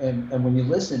when you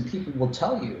listen, people will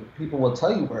tell you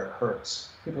where it hurts.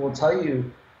 People will tell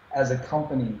you as a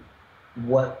company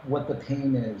what the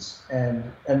pain is,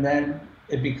 and then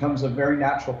it becomes a very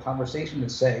natural conversation to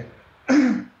say,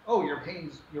 oh, your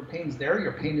pain's there.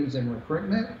 Your pain is in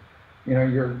recruitment.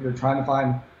 You're trying to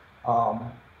find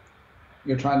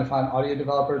audio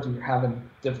developers and you're having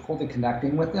difficulty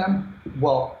connecting with them.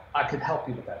 Well, I could help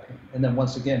you with that pain. And then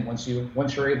once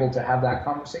you're able to have that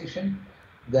conversation,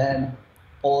 then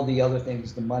all the other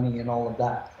things, the money and all of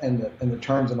that, and the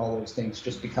terms and all those things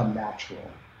just become natural,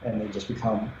 and they just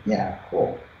become, yeah,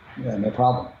 cool, yeah, no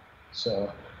problem.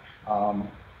 So,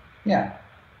 yeah.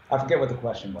 I forget what the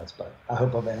question was, but I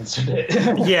hope I've answered it.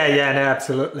 Yeah, no,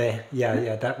 absolutely.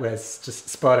 Yeah, that was just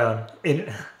spot on.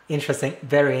 Interesting,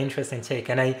 very interesting take.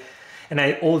 And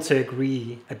I also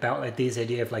agree about like this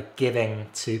idea of like giving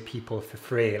to people for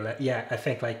free. Like, yeah, I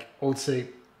think like also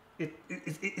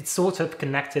it's sort of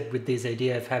connected with this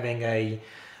idea of having a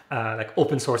like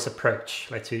open source approach,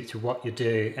 like to what you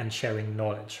do and sharing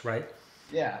knowledge, right?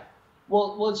 Yeah.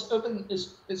 Well, it's open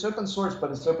source,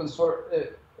 but it's open source.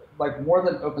 Like more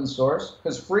than open source,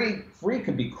 because free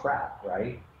could be crap,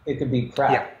 right? It could be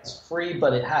crap. Yeah. It's free,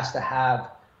 but it has to have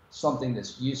something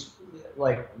that's useful.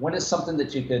 Like, when is something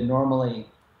that you could normally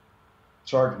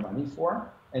charge money for,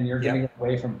 and you're giving it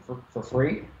away for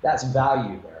free? That's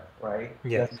value there, right?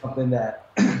 Yeah. That's something that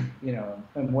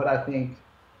And what I think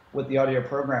with the audio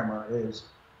programmer is,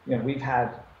 we've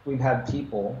had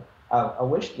people. I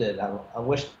wish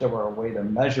there were a way to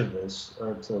measure this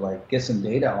or to like get some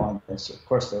data on this. Of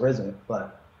course there isn't,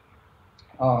 but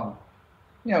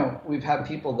we've had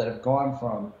people that have gone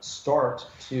from start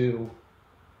to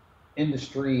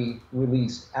industry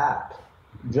release app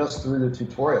just through the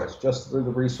tutorials, just through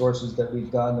the resources that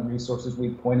we've done, the resources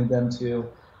we've pointed them to,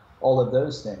 all of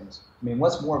those things. I mean,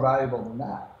 what's more valuable than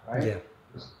that, right? Yeah.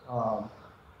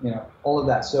 All of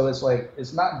that. So it's like,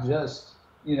 it's not just,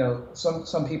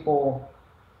 some people,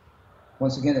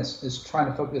 once again, is trying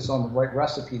to focus on the right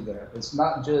recipe there. It's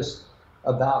not just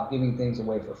about giving things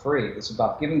away for free. It's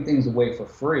about giving things away for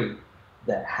free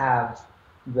that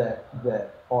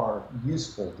are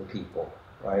useful to people,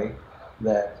 right?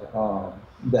 That's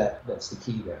the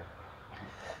key there.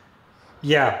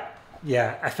 Yeah,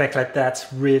 I think like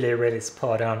that's really, really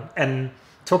spot on. And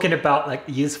talking about like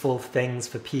useful things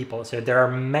for people, so there are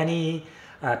many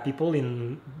people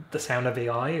in the sound of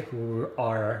AI who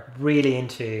are really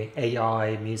into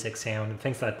AI, music, sound, and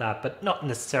things like that, but not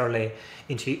necessarily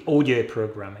into audio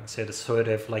programming. So the sort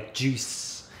of like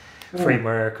Juice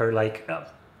framework or like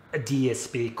a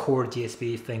DSP, core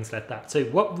DSP, things like that. So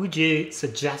what would you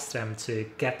suggest them to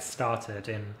get started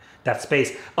in that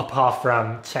space, apart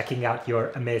from checking out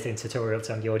your amazing tutorials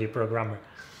on the audio programmer?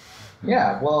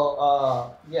 Yeah,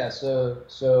 well,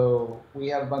 so we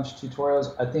have a bunch of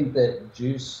tutorials. I think that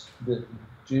Juice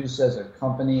as a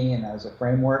company and as a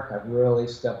framework have really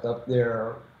stepped up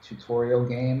their tutorial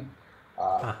game.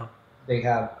 They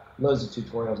have loads of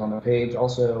tutorials on their page.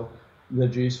 Also, the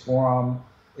Juice forum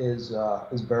is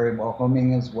very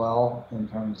welcoming as well in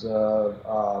terms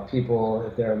of people,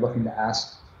 if they're looking to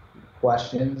ask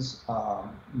questions.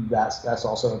 That's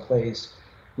also a place.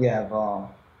 You have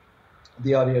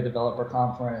the Audio Developer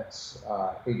Conference,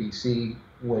 ABC,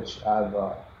 which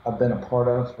I've been a part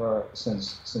of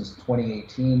since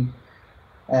 2018,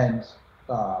 and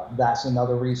that's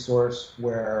another resource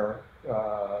where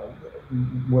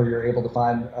you're able to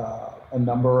find a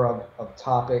number of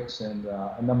topics and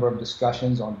a number of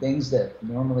discussions on things that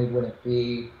normally wouldn't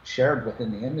be shared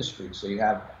within the industry. So you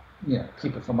have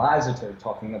people from Isotope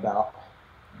talking about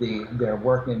their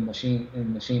work in machine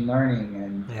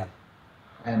learning, Yeah.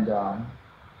 and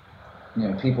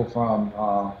people from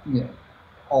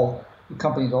all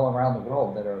companies all around the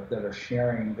world that are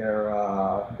sharing that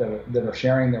are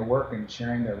sharing their work and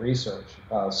sharing their research.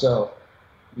 So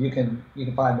you can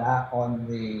find that on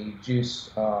the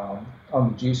Juice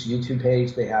YouTube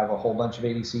page. They have a whole bunch of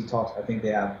ADC talks. I think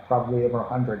they have probably over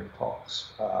 100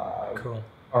 talks. Cool.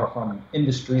 Are from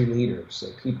industry leaders, so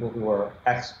people who are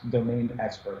domain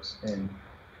experts in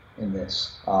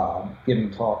this,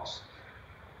 giving talks.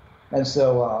 And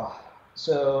so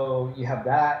you have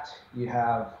that. You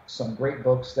have some great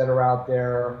books that are out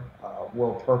there.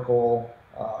 Will Perkle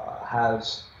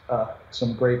has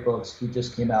some great books. He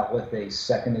just came out with a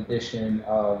second edition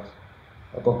of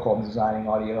a book called Designing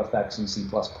Audio Effects in C++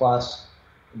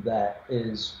 that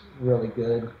is really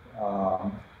good.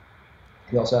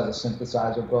 He also has a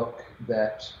synthesizer book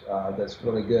that's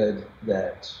really good.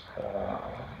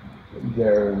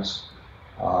 There's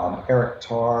Eric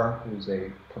Tarr, who's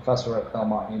a professor at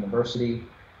Belmont University.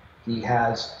 He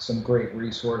has some great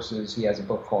resources. He has a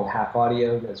book called Hack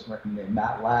Audio that's written in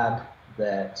MATLAB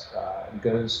that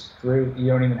goes through. You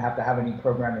don't even have to have any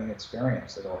programming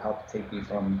experience. It'll help take you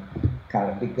from kind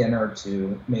of beginner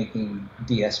to making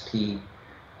DSP,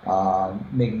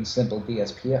 making simple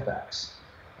DSP effects.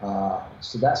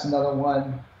 So that's another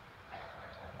one.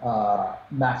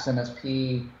 Max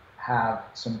MSP have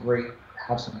some great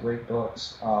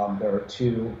books. There are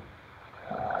two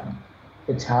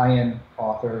Italian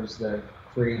authors that have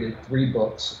created 3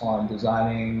 books on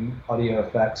designing audio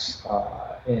effects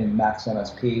in Max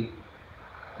MSP.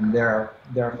 And they're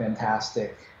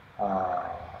fantastic.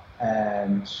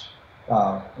 And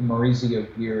Maurizio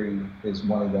Giri is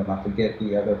one of them. I forget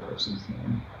the other person's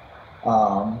name.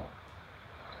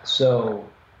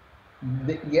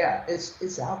 Yeah,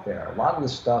 it's out there. A lot of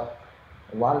this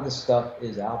stuff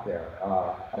is out there.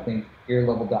 I think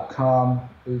earlevel.com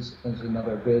is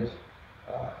another good.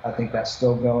 I think that's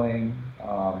still going.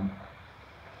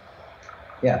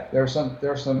 Yeah, there's some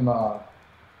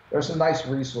nice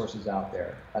resources out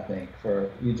there. I think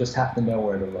you just have to know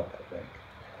where to look. I think.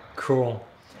 Cool.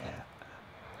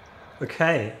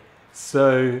 Okay,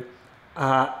 so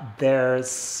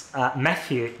there's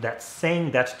Matthew that's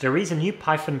saying that there is a new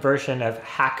Python version of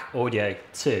Hack Audio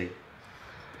too.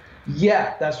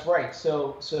 Yeah, that's right.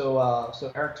 So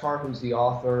Eric Tarr, who's the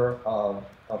author of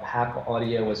Hack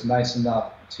Audio, was nice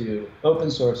enough to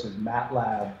open source his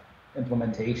MATLAB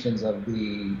implementations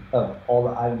of all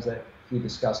the items that he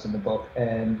discussed in the book,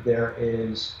 and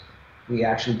we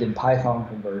actually did Python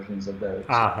conversions of those.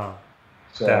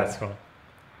 So that's cool.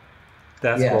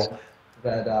 That's cool.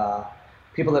 That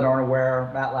people that aren't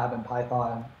aware, MATLAB and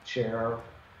Python share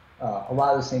a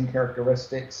lot of the same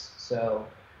characteristics. So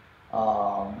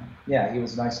yeah, he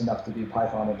was nice enough to do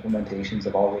Python implementations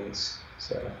of all these.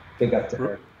 So big up to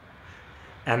her.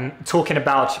 And talking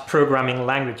about programming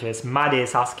languages, Maddie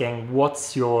is asking,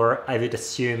 what's your, I would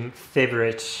assume,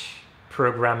 favorite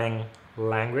programming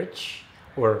language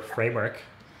or framework?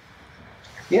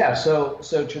 Yeah, so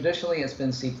traditionally it's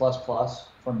been C++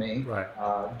 for me, right?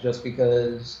 Just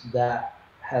because that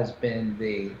has been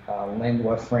the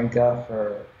lingua franca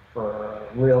for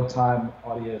real-time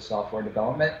audio software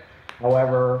development.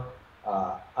 However,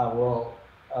 I will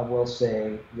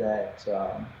say that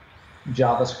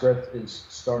JavaScript is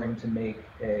starting to make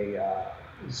a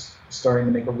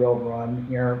real run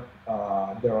here.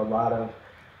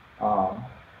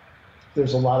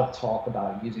 There's a lot of talk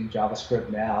about using JavaScript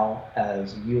now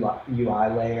as a UI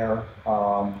layer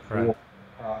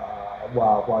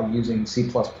while using C++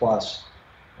 for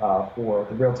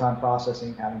the real-time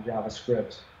processing, having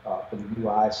JavaScript for the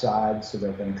UI side. So there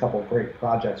have been a couple of great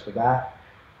projects for that,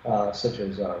 such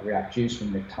as React Juice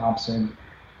from Nick Thompson,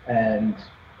 and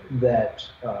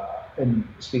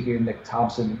speaking of Nick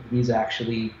Thompson, he's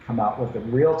actually come out with a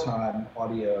real-time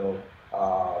audio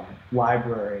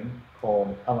library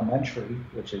called Elementary,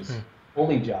 which is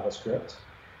fully JavaScript.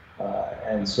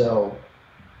 And so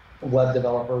web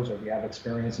developers, or if you have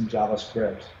experience in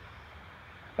JavaScript,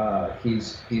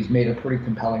 he's made a pretty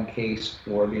compelling case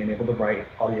for being able to write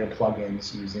audio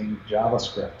plugins using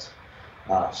JavaScript.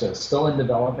 So it's still in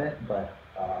development, but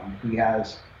he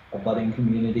has a budding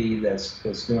community that's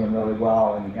doing really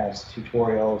well, and he has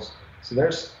tutorials. So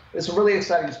it's a really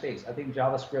exciting space. I think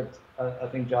JavaScript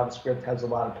has a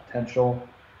lot of potential.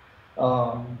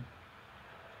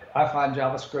 I find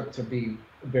JavaScript to be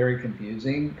very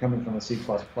confusing, coming from a C++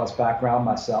 background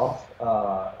myself,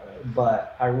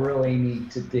 but I really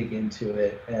need to dig into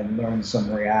it and learn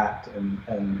some React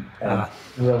and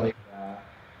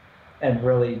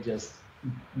really just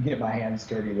get my hands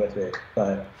dirty with it.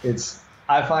 But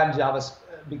I find Java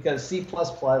because C++,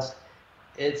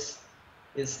 it's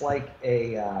it's like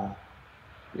a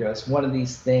it's one of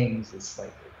these things. It's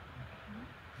like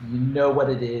you know what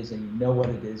it is and you know what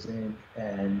it isn't,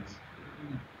 and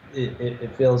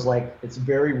it feels like it's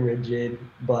very rigid,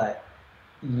 but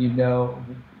you know,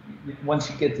 once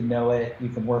you get to know it, you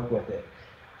can work with it.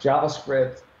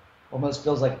 JavaScript almost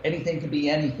feels like anything can be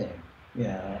anything.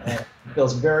 And it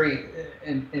feels very,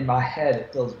 in my head,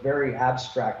 it feels very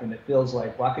abstract, and it feels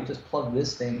like, well, I could just plug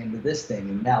this thing into this thing,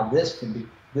 and now this can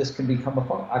become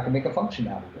I can make a function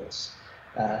out of this.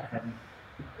 And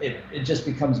it just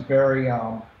becomes very,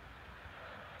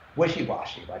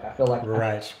 wishy-washy. Like I feel like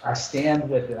Right. I stand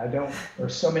with it. I don't.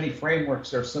 There's so many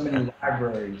frameworks. There's so many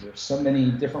libraries. There's so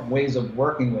many different ways of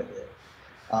working with it.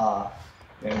 Uh,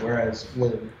 and whereas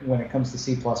when it comes to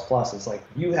C++, it's like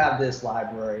you have this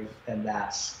library, and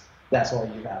that's all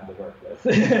you have to work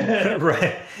with.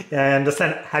 Right. Yeah, I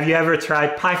understand. Have you ever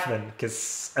tried Python?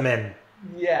 Because I mean,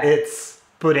 Yeah. it's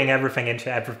putting everything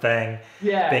into everything,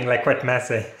 Yeah. being like quite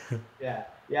messy. Yeah.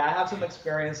 Yeah, I have some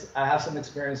experience. I have some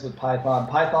experience with Python.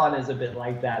 Python is a bit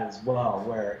like that as well,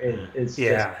 where it's just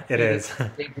Yeah, it is.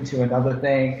 taken to another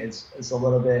thing. It's a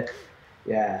little bit,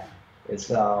 yeah.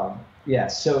 It's yeah.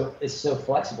 So it's so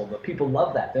flexible, but people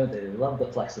love that, don't they? They love the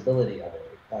flexibility of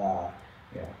it.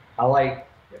 Yeah, I like.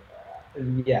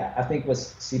 Yeah, I think with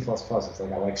C++, it's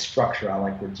like I like structure. I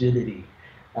like rigidity.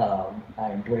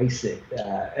 I embrace it,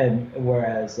 and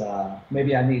whereas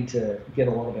maybe I need to get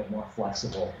a little bit more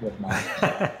flexible with my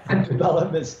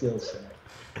development skill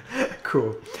set.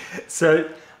 Cool. So,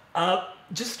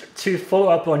 just to follow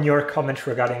up on your comment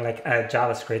regarding like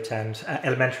JavaScript and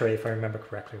elementary, if I remember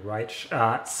correctly, right?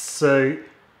 So,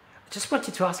 I just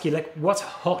wanted to ask you, like, what's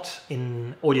hot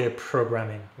in audio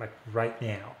programming, like right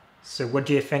now? So, what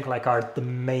do you think like are the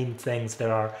main things that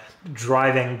are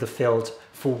driving the field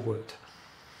forward?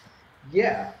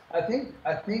 Yeah, I think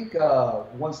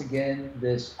once again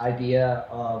this idea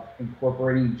of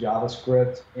incorporating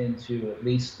JavaScript into at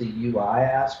least the UI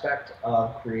aspect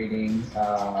of creating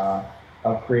audio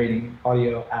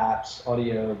apps,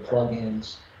 audio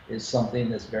plugins is something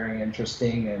that's very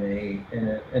interesting and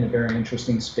in a very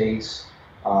interesting space.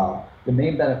 The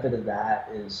main benefit of that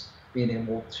is being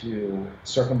able to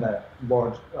circumvent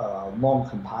long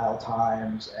compile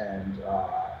times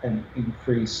and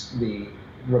increase the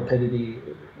rapidity,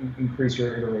 increase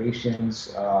your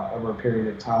iterations over a period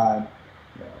of time,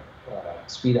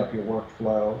 speed up your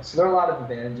workflow. So there are a lot of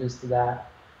advantages to that.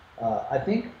 I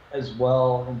think as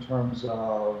well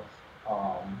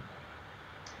um,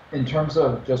 in terms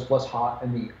of just what's hot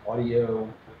in the audio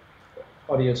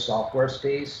software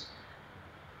space.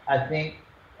 I think,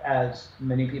 as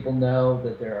many people know,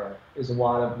 that there is a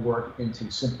lot of work into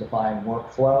simplifying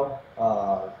workflow.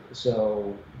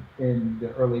 So in the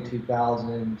early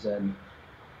 2000s and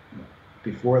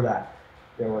before that,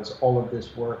 there was all of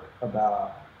this work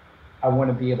about I want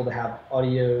to be able to have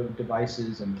audio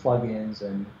devices and plugins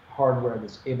and hardware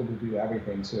that's able to do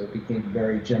everything. So it became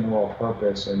very general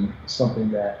purpose and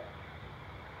something that,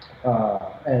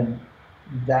 and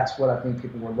that's what I think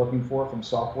people were looking for from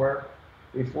software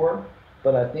before.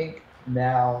 But I think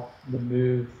now the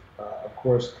move, of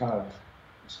course, kind of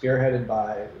spearheaded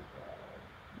by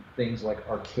things like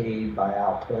arcade by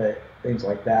output, things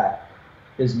like that,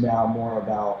 is now more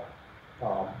about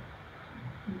um,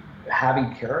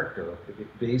 having character,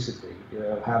 basically.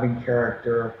 Having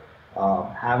character,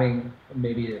 having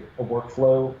maybe a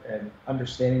workflow, and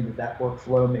understanding that that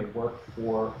workflow may work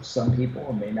for some people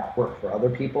and may not work for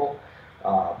other people.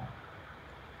 Um,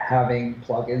 Having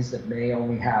plugins that may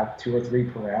only have 2 or 3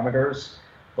 parameters,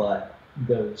 but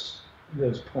those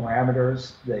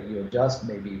parameters that you adjust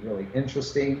may be really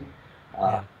interesting.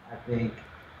 Yeah. I think,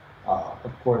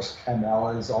 of course,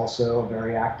 ML is also a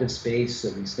very active space.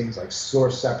 So these things like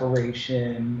source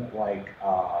separation, like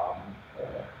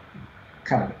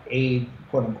kind of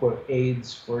quote unquote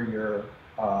aids for your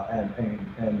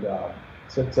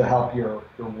to help your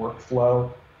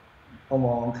workflow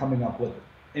along, coming up with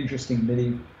interesting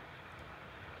MIDI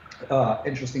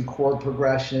interesting chord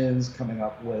progressions, coming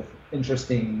up with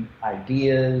interesting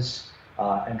ideas,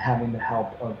 and having the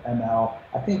help of ML.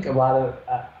 I think a lot of,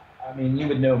 I mean, you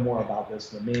would know more about this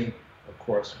than me, of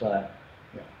course, but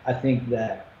I think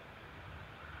that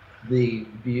the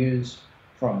views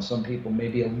from some people may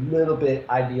be a little bit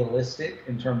idealistic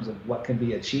in terms of what can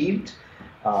be achieved.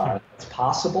 It's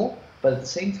possible, but at the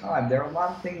same time, there are a lot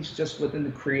of things just within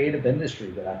the creative industry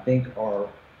that I think are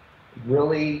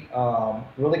really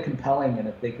really compelling, and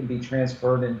if they can be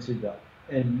transferred into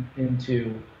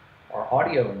our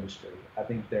audio industry, I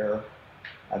think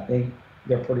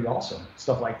they're pretty awesome.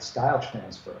 Stuff like style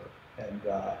transfer and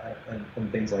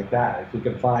things like that. If we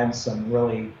can find some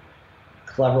really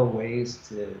clever ways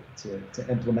to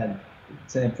implement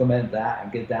that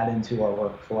and get that into our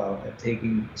workflow, and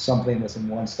taking something that's in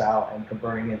one style and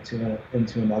converting it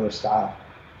into another style.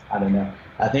 I don't know.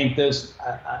 I think those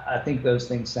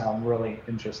things sound really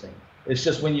interesting. It's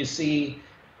just when you see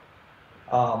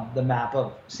the map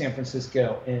of San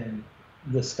Francisco in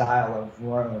the style of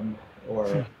Rome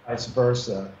or vice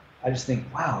versa, I just think,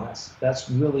 wow, that's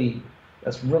really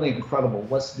incredible.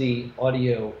 What's the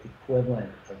audio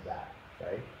equivalent of that,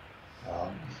 right?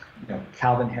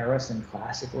 Calvin Harris in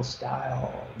classical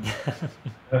style.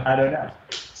 I don't know.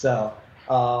 So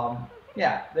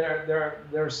yeah,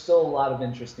 there's still a lot of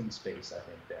interesting space, I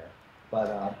think, there.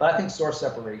 But I think source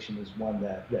separation is one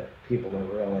that people are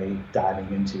really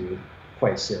diving into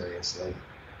quite seriously.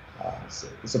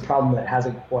 It's a problem that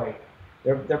hasn't quite.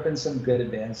 There've been some good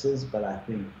advances, but I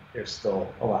think there's still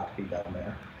a lot to be done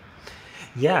there.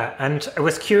 Yeah, and I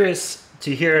was curious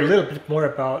to hear a little bit more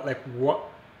about, like, what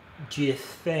do you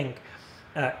think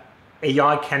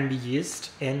AI can be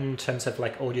used in terms of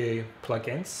like audio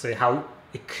plugins? So how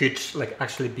it could like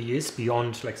actually be used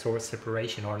beyond like source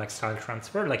separation or like style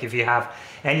transfer? Like, if you have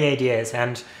any ideas,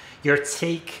 and your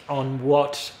take on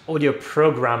what audio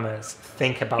programmers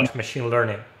think about machine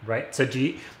learning, right? So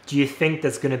do you think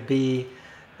there's going to be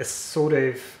a sort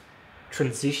of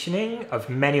transitioning of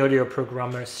many audio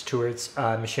programmers towards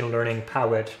machine learning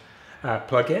powered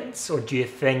plugins, or do you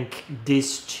think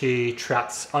these two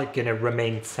tracks are going to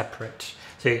remain separate?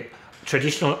 So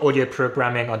traditional audio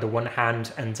programming on the one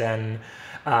hand, and then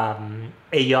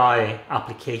AI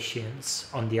applications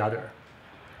on the other.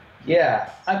 Yeah,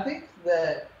 I think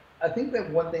that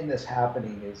one thing that's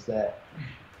happening is that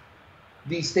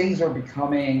these things are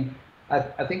becoming,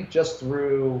 I think just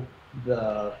through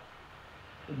the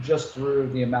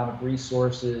amount of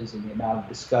resources and the amount of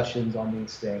discussions on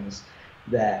these things,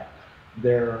 that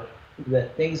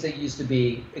things that used to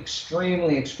be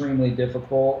extremely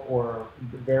difficult or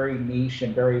very niche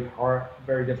and very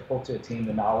difficult to attain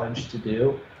the knowledge to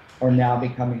do, are now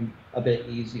becoming a bit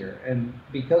easier. And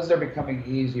because they're becoming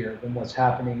easier, then what's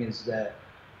happening is that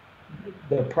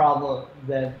the problem,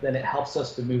 then it helps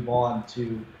us to move on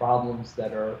to problems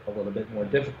that are a little bit more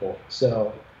difficult.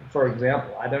 So, for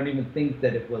example, I don't even think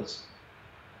that it was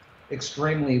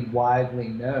extremely widely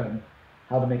known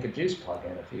how to make a juice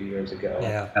plugin a few years ago.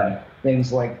 Yeah.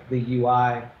 Things like the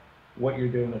UI, what you're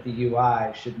doing with the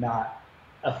UI should not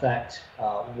affect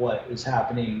what is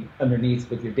happening underneath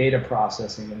with your data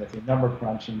processing and with your number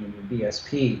crunching and your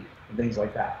DSP and things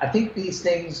like that. I think these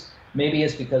things, maybe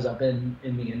it's because I've been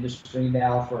in the industry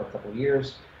now for a couple of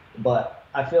years, but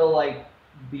I feel like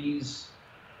these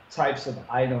types of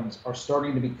items are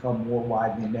starting to become more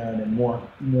widely known and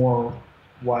more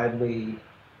widely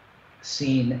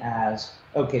seen as,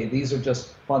 okay, these are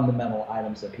just fundamental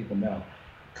items that people know.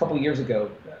 A couple of years ago,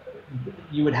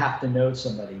 you would have to know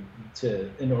somebody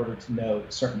in order to know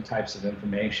certain types of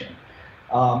information.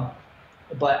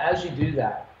 But as you do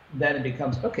that, then it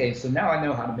becomes, okay, so now I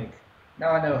know how to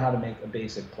make a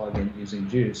basic plugin using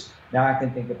Juice. Now I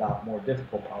can think about more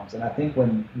difficult problems. And I think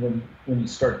when you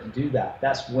start to do that,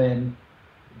 that's when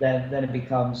then it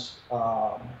becomes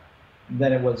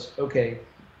then it was, okay,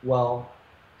 well,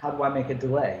 how do I make a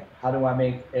delay? How do I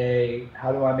make a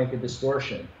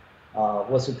distortion?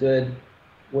 What's a good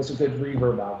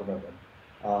reverb algorithm?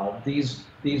 These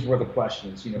were the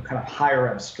questions, kind of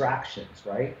higher abstractions,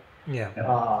 right? Yeah.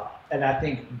 And I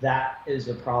think that is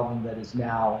a problem that is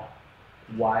now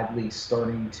widely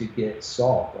starting to get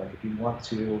solved. Like, if you want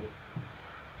to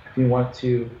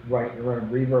write your own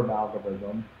reverb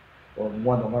algorithm, or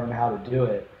want to learn how to do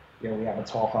it, we have a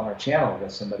talk on our channel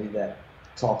with somebody that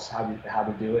talks how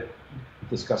to do it,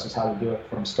 discusses how to do it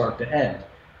from start to end.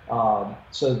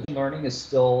 So learning is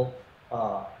still,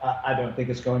 I don't think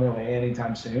it's going away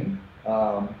anytime soon.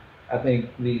 I think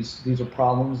these are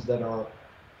problems that are,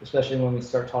 especially when we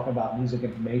start talking about music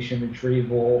information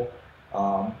retrieval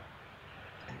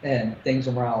and things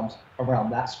around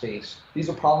that space. These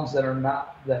are problems that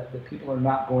that people are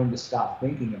not going to stop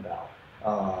thinking about.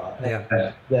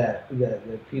 That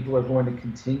people are going to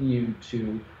continue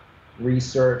to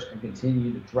research and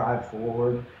continue to drive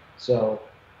forward. So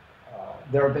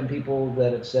there have been people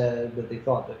that have said that they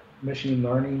thought that machine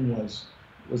learning was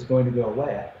going to go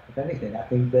away. If anything, I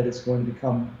think that it's going to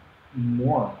become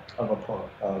more of a part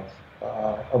of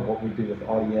what we do with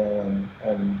audio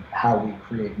and how we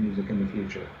create music in the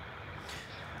future.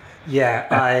 Yeah,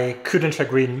 I couldn't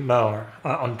agree more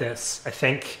on this. I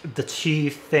think the two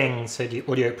things, so the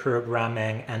audio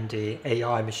programming and the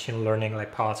AI machine learning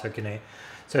like parts, are going to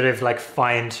sort of like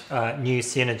find new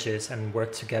synergies and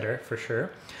work together for sure.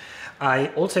 I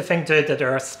also think though that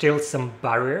there are still some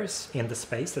barriers in the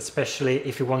space, especially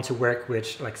if you want to work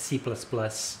with like C++,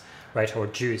 right, or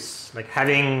Juice. Like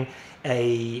having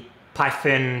a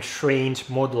Python trained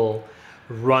model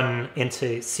run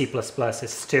into C++ is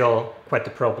still quite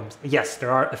the problem. Yes,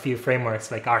 there are a few frameworks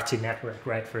like RT Network,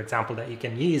 right, for example, that you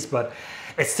can use, but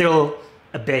it's still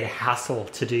a big hassle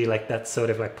to do like that sort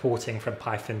of like porting from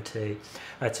Python to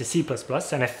C++.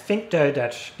 And I think though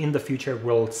that in the future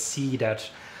we'll see that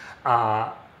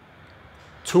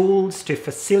tools to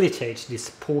facilitate this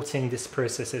porting, these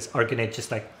processes are going to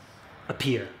just like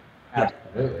appear.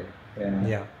 Absolutely.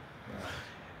 Yeah.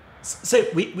 So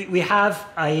we have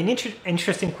an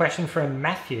interesting question from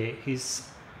Matthew, who's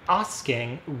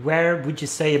asking, where would you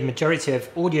say a majority of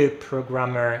audio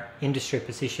programmer industry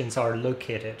positions are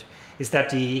located? Is that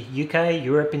the UK,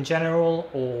 Europe in general,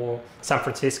 or San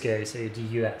Francisco, so the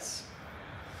US?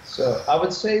 So I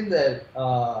would say that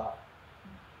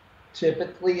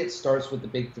typically it starts with the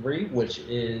big three, which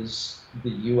is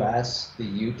the US,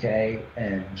 the UK,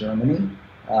 and Germany.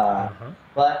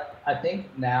 But I think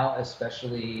now,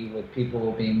 especially with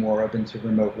people being more open to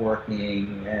remote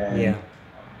working and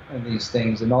these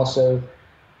things, and also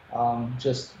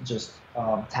just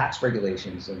tax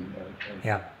regulations and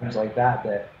things like that,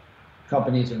 that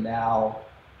companies are now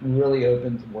really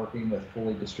open to working with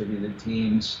fully distributed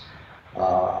teams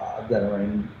that are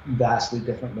in vastly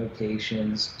different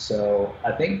locations. So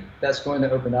I think that's going to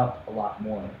open up a lot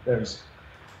more. There's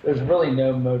really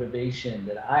no motivation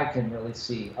that I can really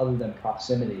see other than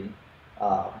proximity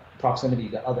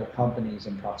to other companies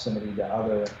and proximity to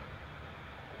other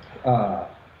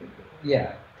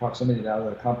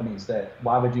companies. That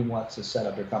why would you want to set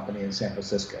up your company in San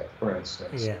Francisco, for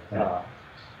instance?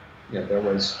 There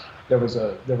was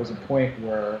a point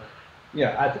where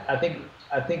I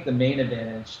think the main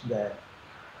advantage that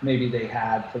maybe they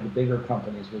had for the bigger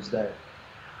companies was that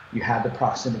you had the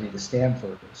proximity to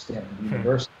Stanford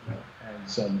University, and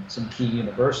some key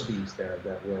universities there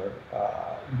that were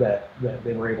that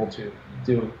they were able to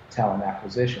do talent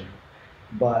acquisition.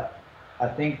 But I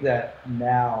think that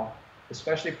now,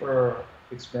 especially for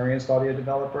experienced audio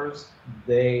developers,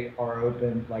 they are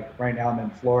open. Like right now, I'm in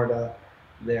Florida.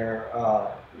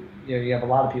 You have a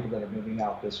lot of people that are moving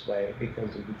out this way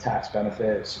because of the tax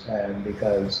benefits and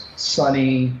because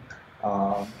sunny,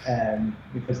 and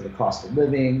because of the cost of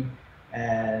living,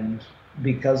 and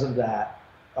because of that,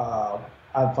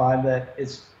 I find that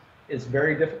it's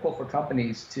very difficult for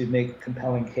companies to make a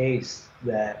compelling case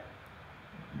that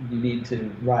you need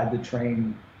to ride the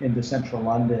train into central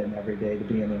London every day to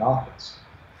be in an office.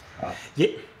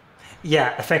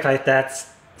 Yeah, I think like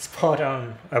that's spot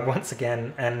on once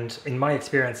again, and in my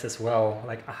experience as well,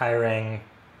 like hiring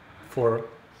for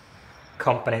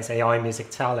companies AI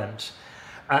music talent.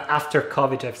 After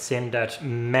COVID, I've seen that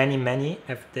many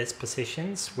of these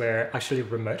positions were actually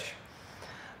remote.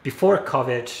 Before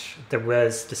COVID, there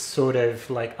was this sort of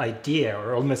like idea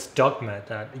or almost dogma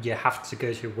that you have to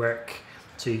go to work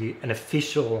to an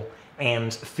official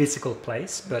and physical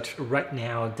place. But right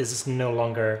now, this is no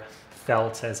longer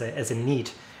felt as a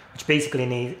need, which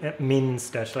basically means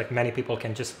that like many people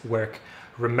can just work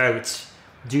remote,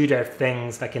 do their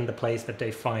things like in the place that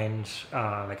they find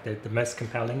like the most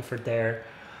compelling for their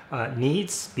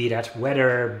needs, be that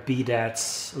weather, be that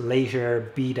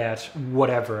leisure, be that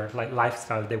whatever like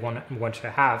lifestyle they want to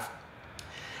have.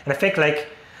 And I think like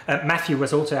Matthew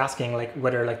was also asking like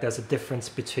whether like there's a difference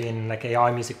between like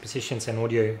AI music positions and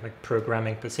audio like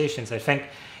programming positions. I think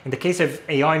in the case of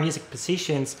AI music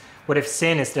positions, what I've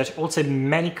seen is that also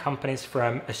many companies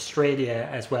from Australia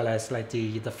as well as like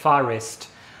the Far East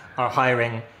are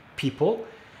hiring people.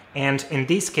 And in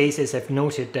these cases, I've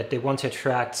noted that they want to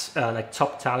attract like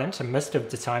top talent, and most of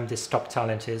the time this top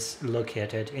talent is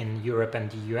located in Europe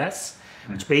and the US,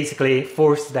 which basically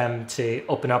force them to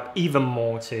open up even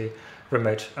more to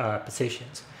remote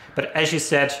positions. But as you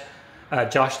said,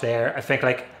 Josh, there, I think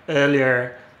like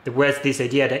earlier there was this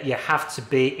idea that you have to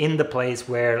be in the place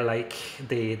where like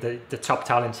the top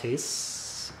talent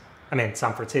is. I mean,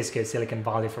 San Francisco, Silicon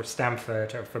Valley for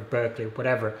Stanford or for Berkeley,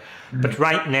 whatever. But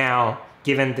right now,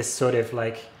 given this sort of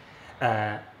like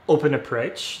open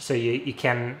approach, so you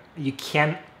can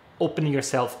open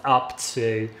yourself up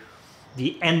to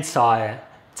the entire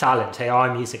talent,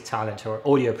 AI music talent or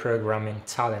audio programming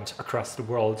talent across the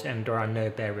world, and there are no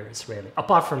barriers really,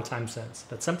 apart from time zones.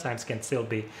 That sometimes can still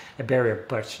be a barrier,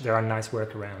 but there are nice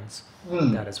workarounds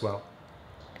that as well.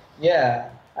 Yeah,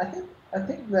 I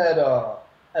think that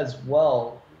as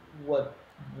well,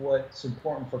 what's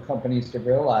important for companies to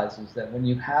realize is that when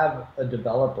you have a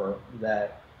developer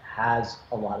that has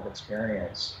a lot of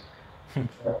experience.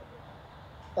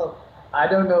 Oh, I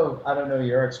don't know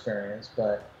your experience,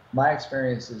 but my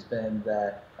experience has been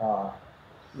that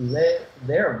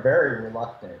they're very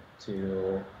reluctant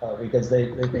to because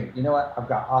they think, you know what, I've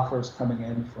got offers coming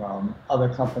in from other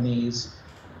companies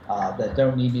that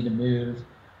don't need me to move,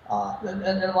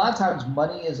 and a lot of times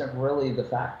money isn't really the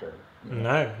factor. You know?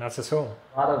 No, not at all.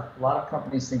 A lot of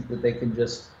companies think that they can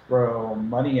just throw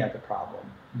money at the problem,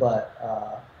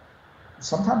 but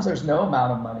sometimes there's no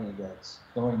amount of money that's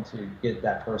going to get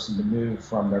that person to move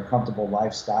from their comfortable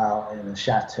lifestyle in a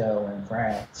chateau in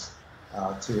France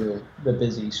to the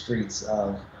busy streets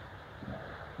of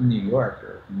New York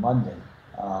or London.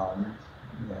 You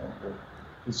know,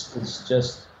 it's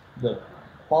just the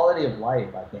quality of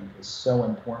life, I think, is so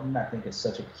important. I think it's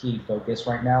such a key focus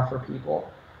right now for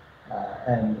people.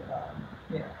 And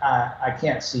you know, I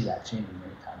can't see that changing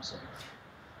anytime soon.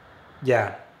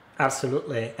 Yeah,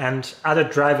 absolutely. And other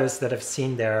drivers that I've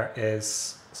seen there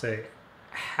is, so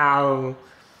how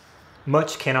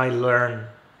much can I learn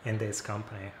in this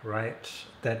company, right?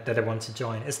 That I want to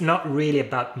join. It's not really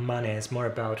about money. It's more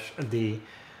about the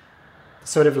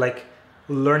sort of like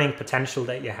learning potential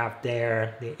that you have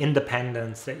there, the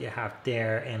independence that you have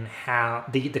there, and how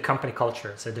the company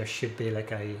culture. So there should be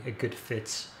like a good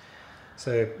fit.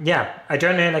 So yeah, I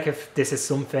don't know like if this is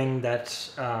something that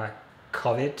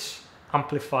COVID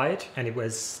amplified, and it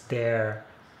was there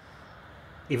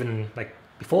even like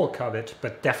before COVID,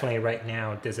 but definitely right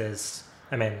now this is,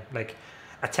 I mean, like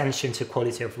attention to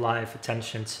quality of life,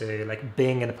 attention to like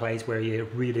being in a place where you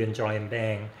really enjoy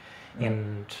being,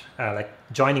 and like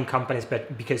joining companies,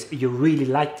 but because you really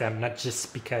like them, not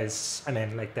just because, I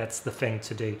mean, like that's the thing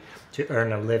to do to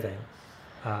earn a living,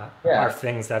 are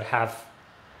things that have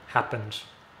happened.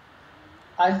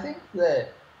 I think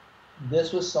that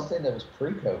this was something that was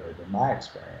pre-COVID in my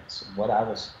experience, and what I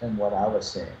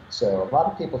was seeing. So a lot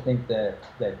of people think that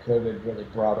COVID really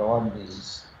brought on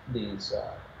these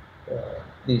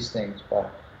things, but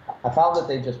I found that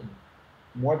they just,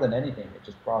 more than anything, it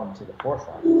just brought them to the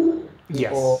forefront.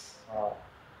 People Yes.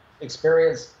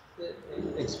 experienced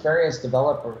experienced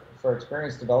developers,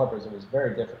 it was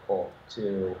very difficult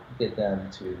to get them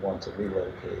to want to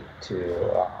relocate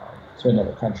to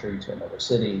another country, to another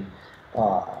city.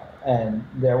 And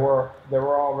there were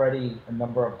already a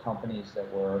number of companies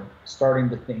that were starting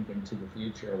to think into the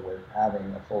future with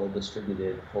having a fully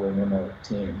distributed, fully remote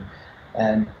team.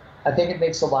 And I think it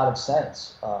makes a lot of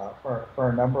sense for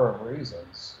a number of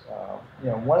reasons.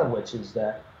 One of which is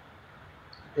that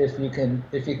if you can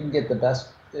get the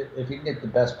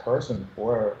best person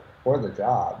for the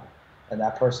job, and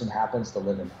that person happens to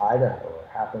live in Idaho or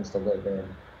happens to live in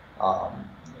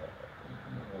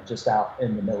just out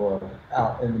in the middle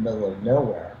of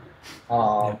nowhere.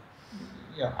 Yeah.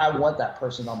 I want that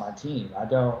person on my team. I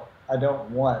don't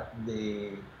want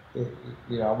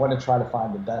I want to try to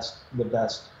find the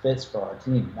best fits for our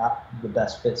team, not the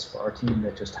best fits for our team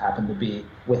that just happen to be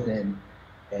within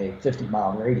a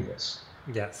 50-mile radius.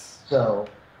 Yes.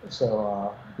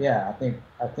 Yeah, I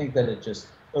think that it just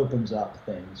opens up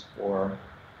things for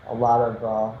a lot of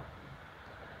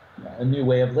a new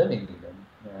way of living, even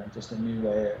just a new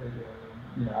way.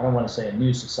 I don't want to say a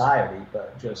new society,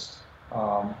 but just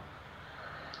a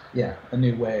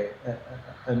new way,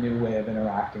 a new way of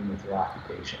interacting with your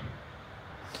occupation.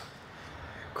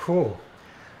 Cool.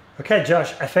 Okay,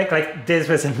 Josh, I think like this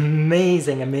was an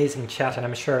amazing chat, and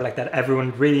I'm sure like that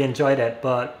everyone really enjoyed it.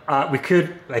 But we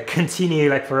could like continue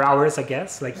like for hours, I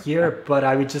guess, like here. But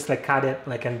I would just like cut it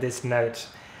like on this note,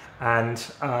 and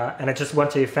I just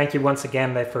want to thank you once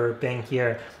again like, for being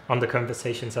here on the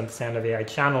Conversations on the Sound of AI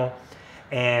channel.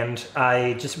 And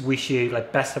I just wish you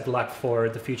like best of luck for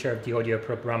the future of the audio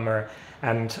programmer,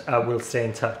 and we'll stay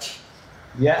in touch.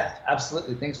 Yeah,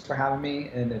 absolutely. Thanks for having me.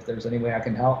 And if there's any way I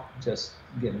can help, just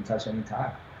get in touch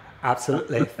anytime.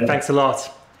 Absolutely. Thanks a lot.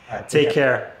 Right, take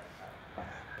care.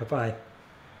 Bye-bye.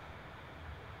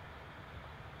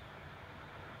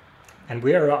 And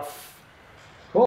we are off.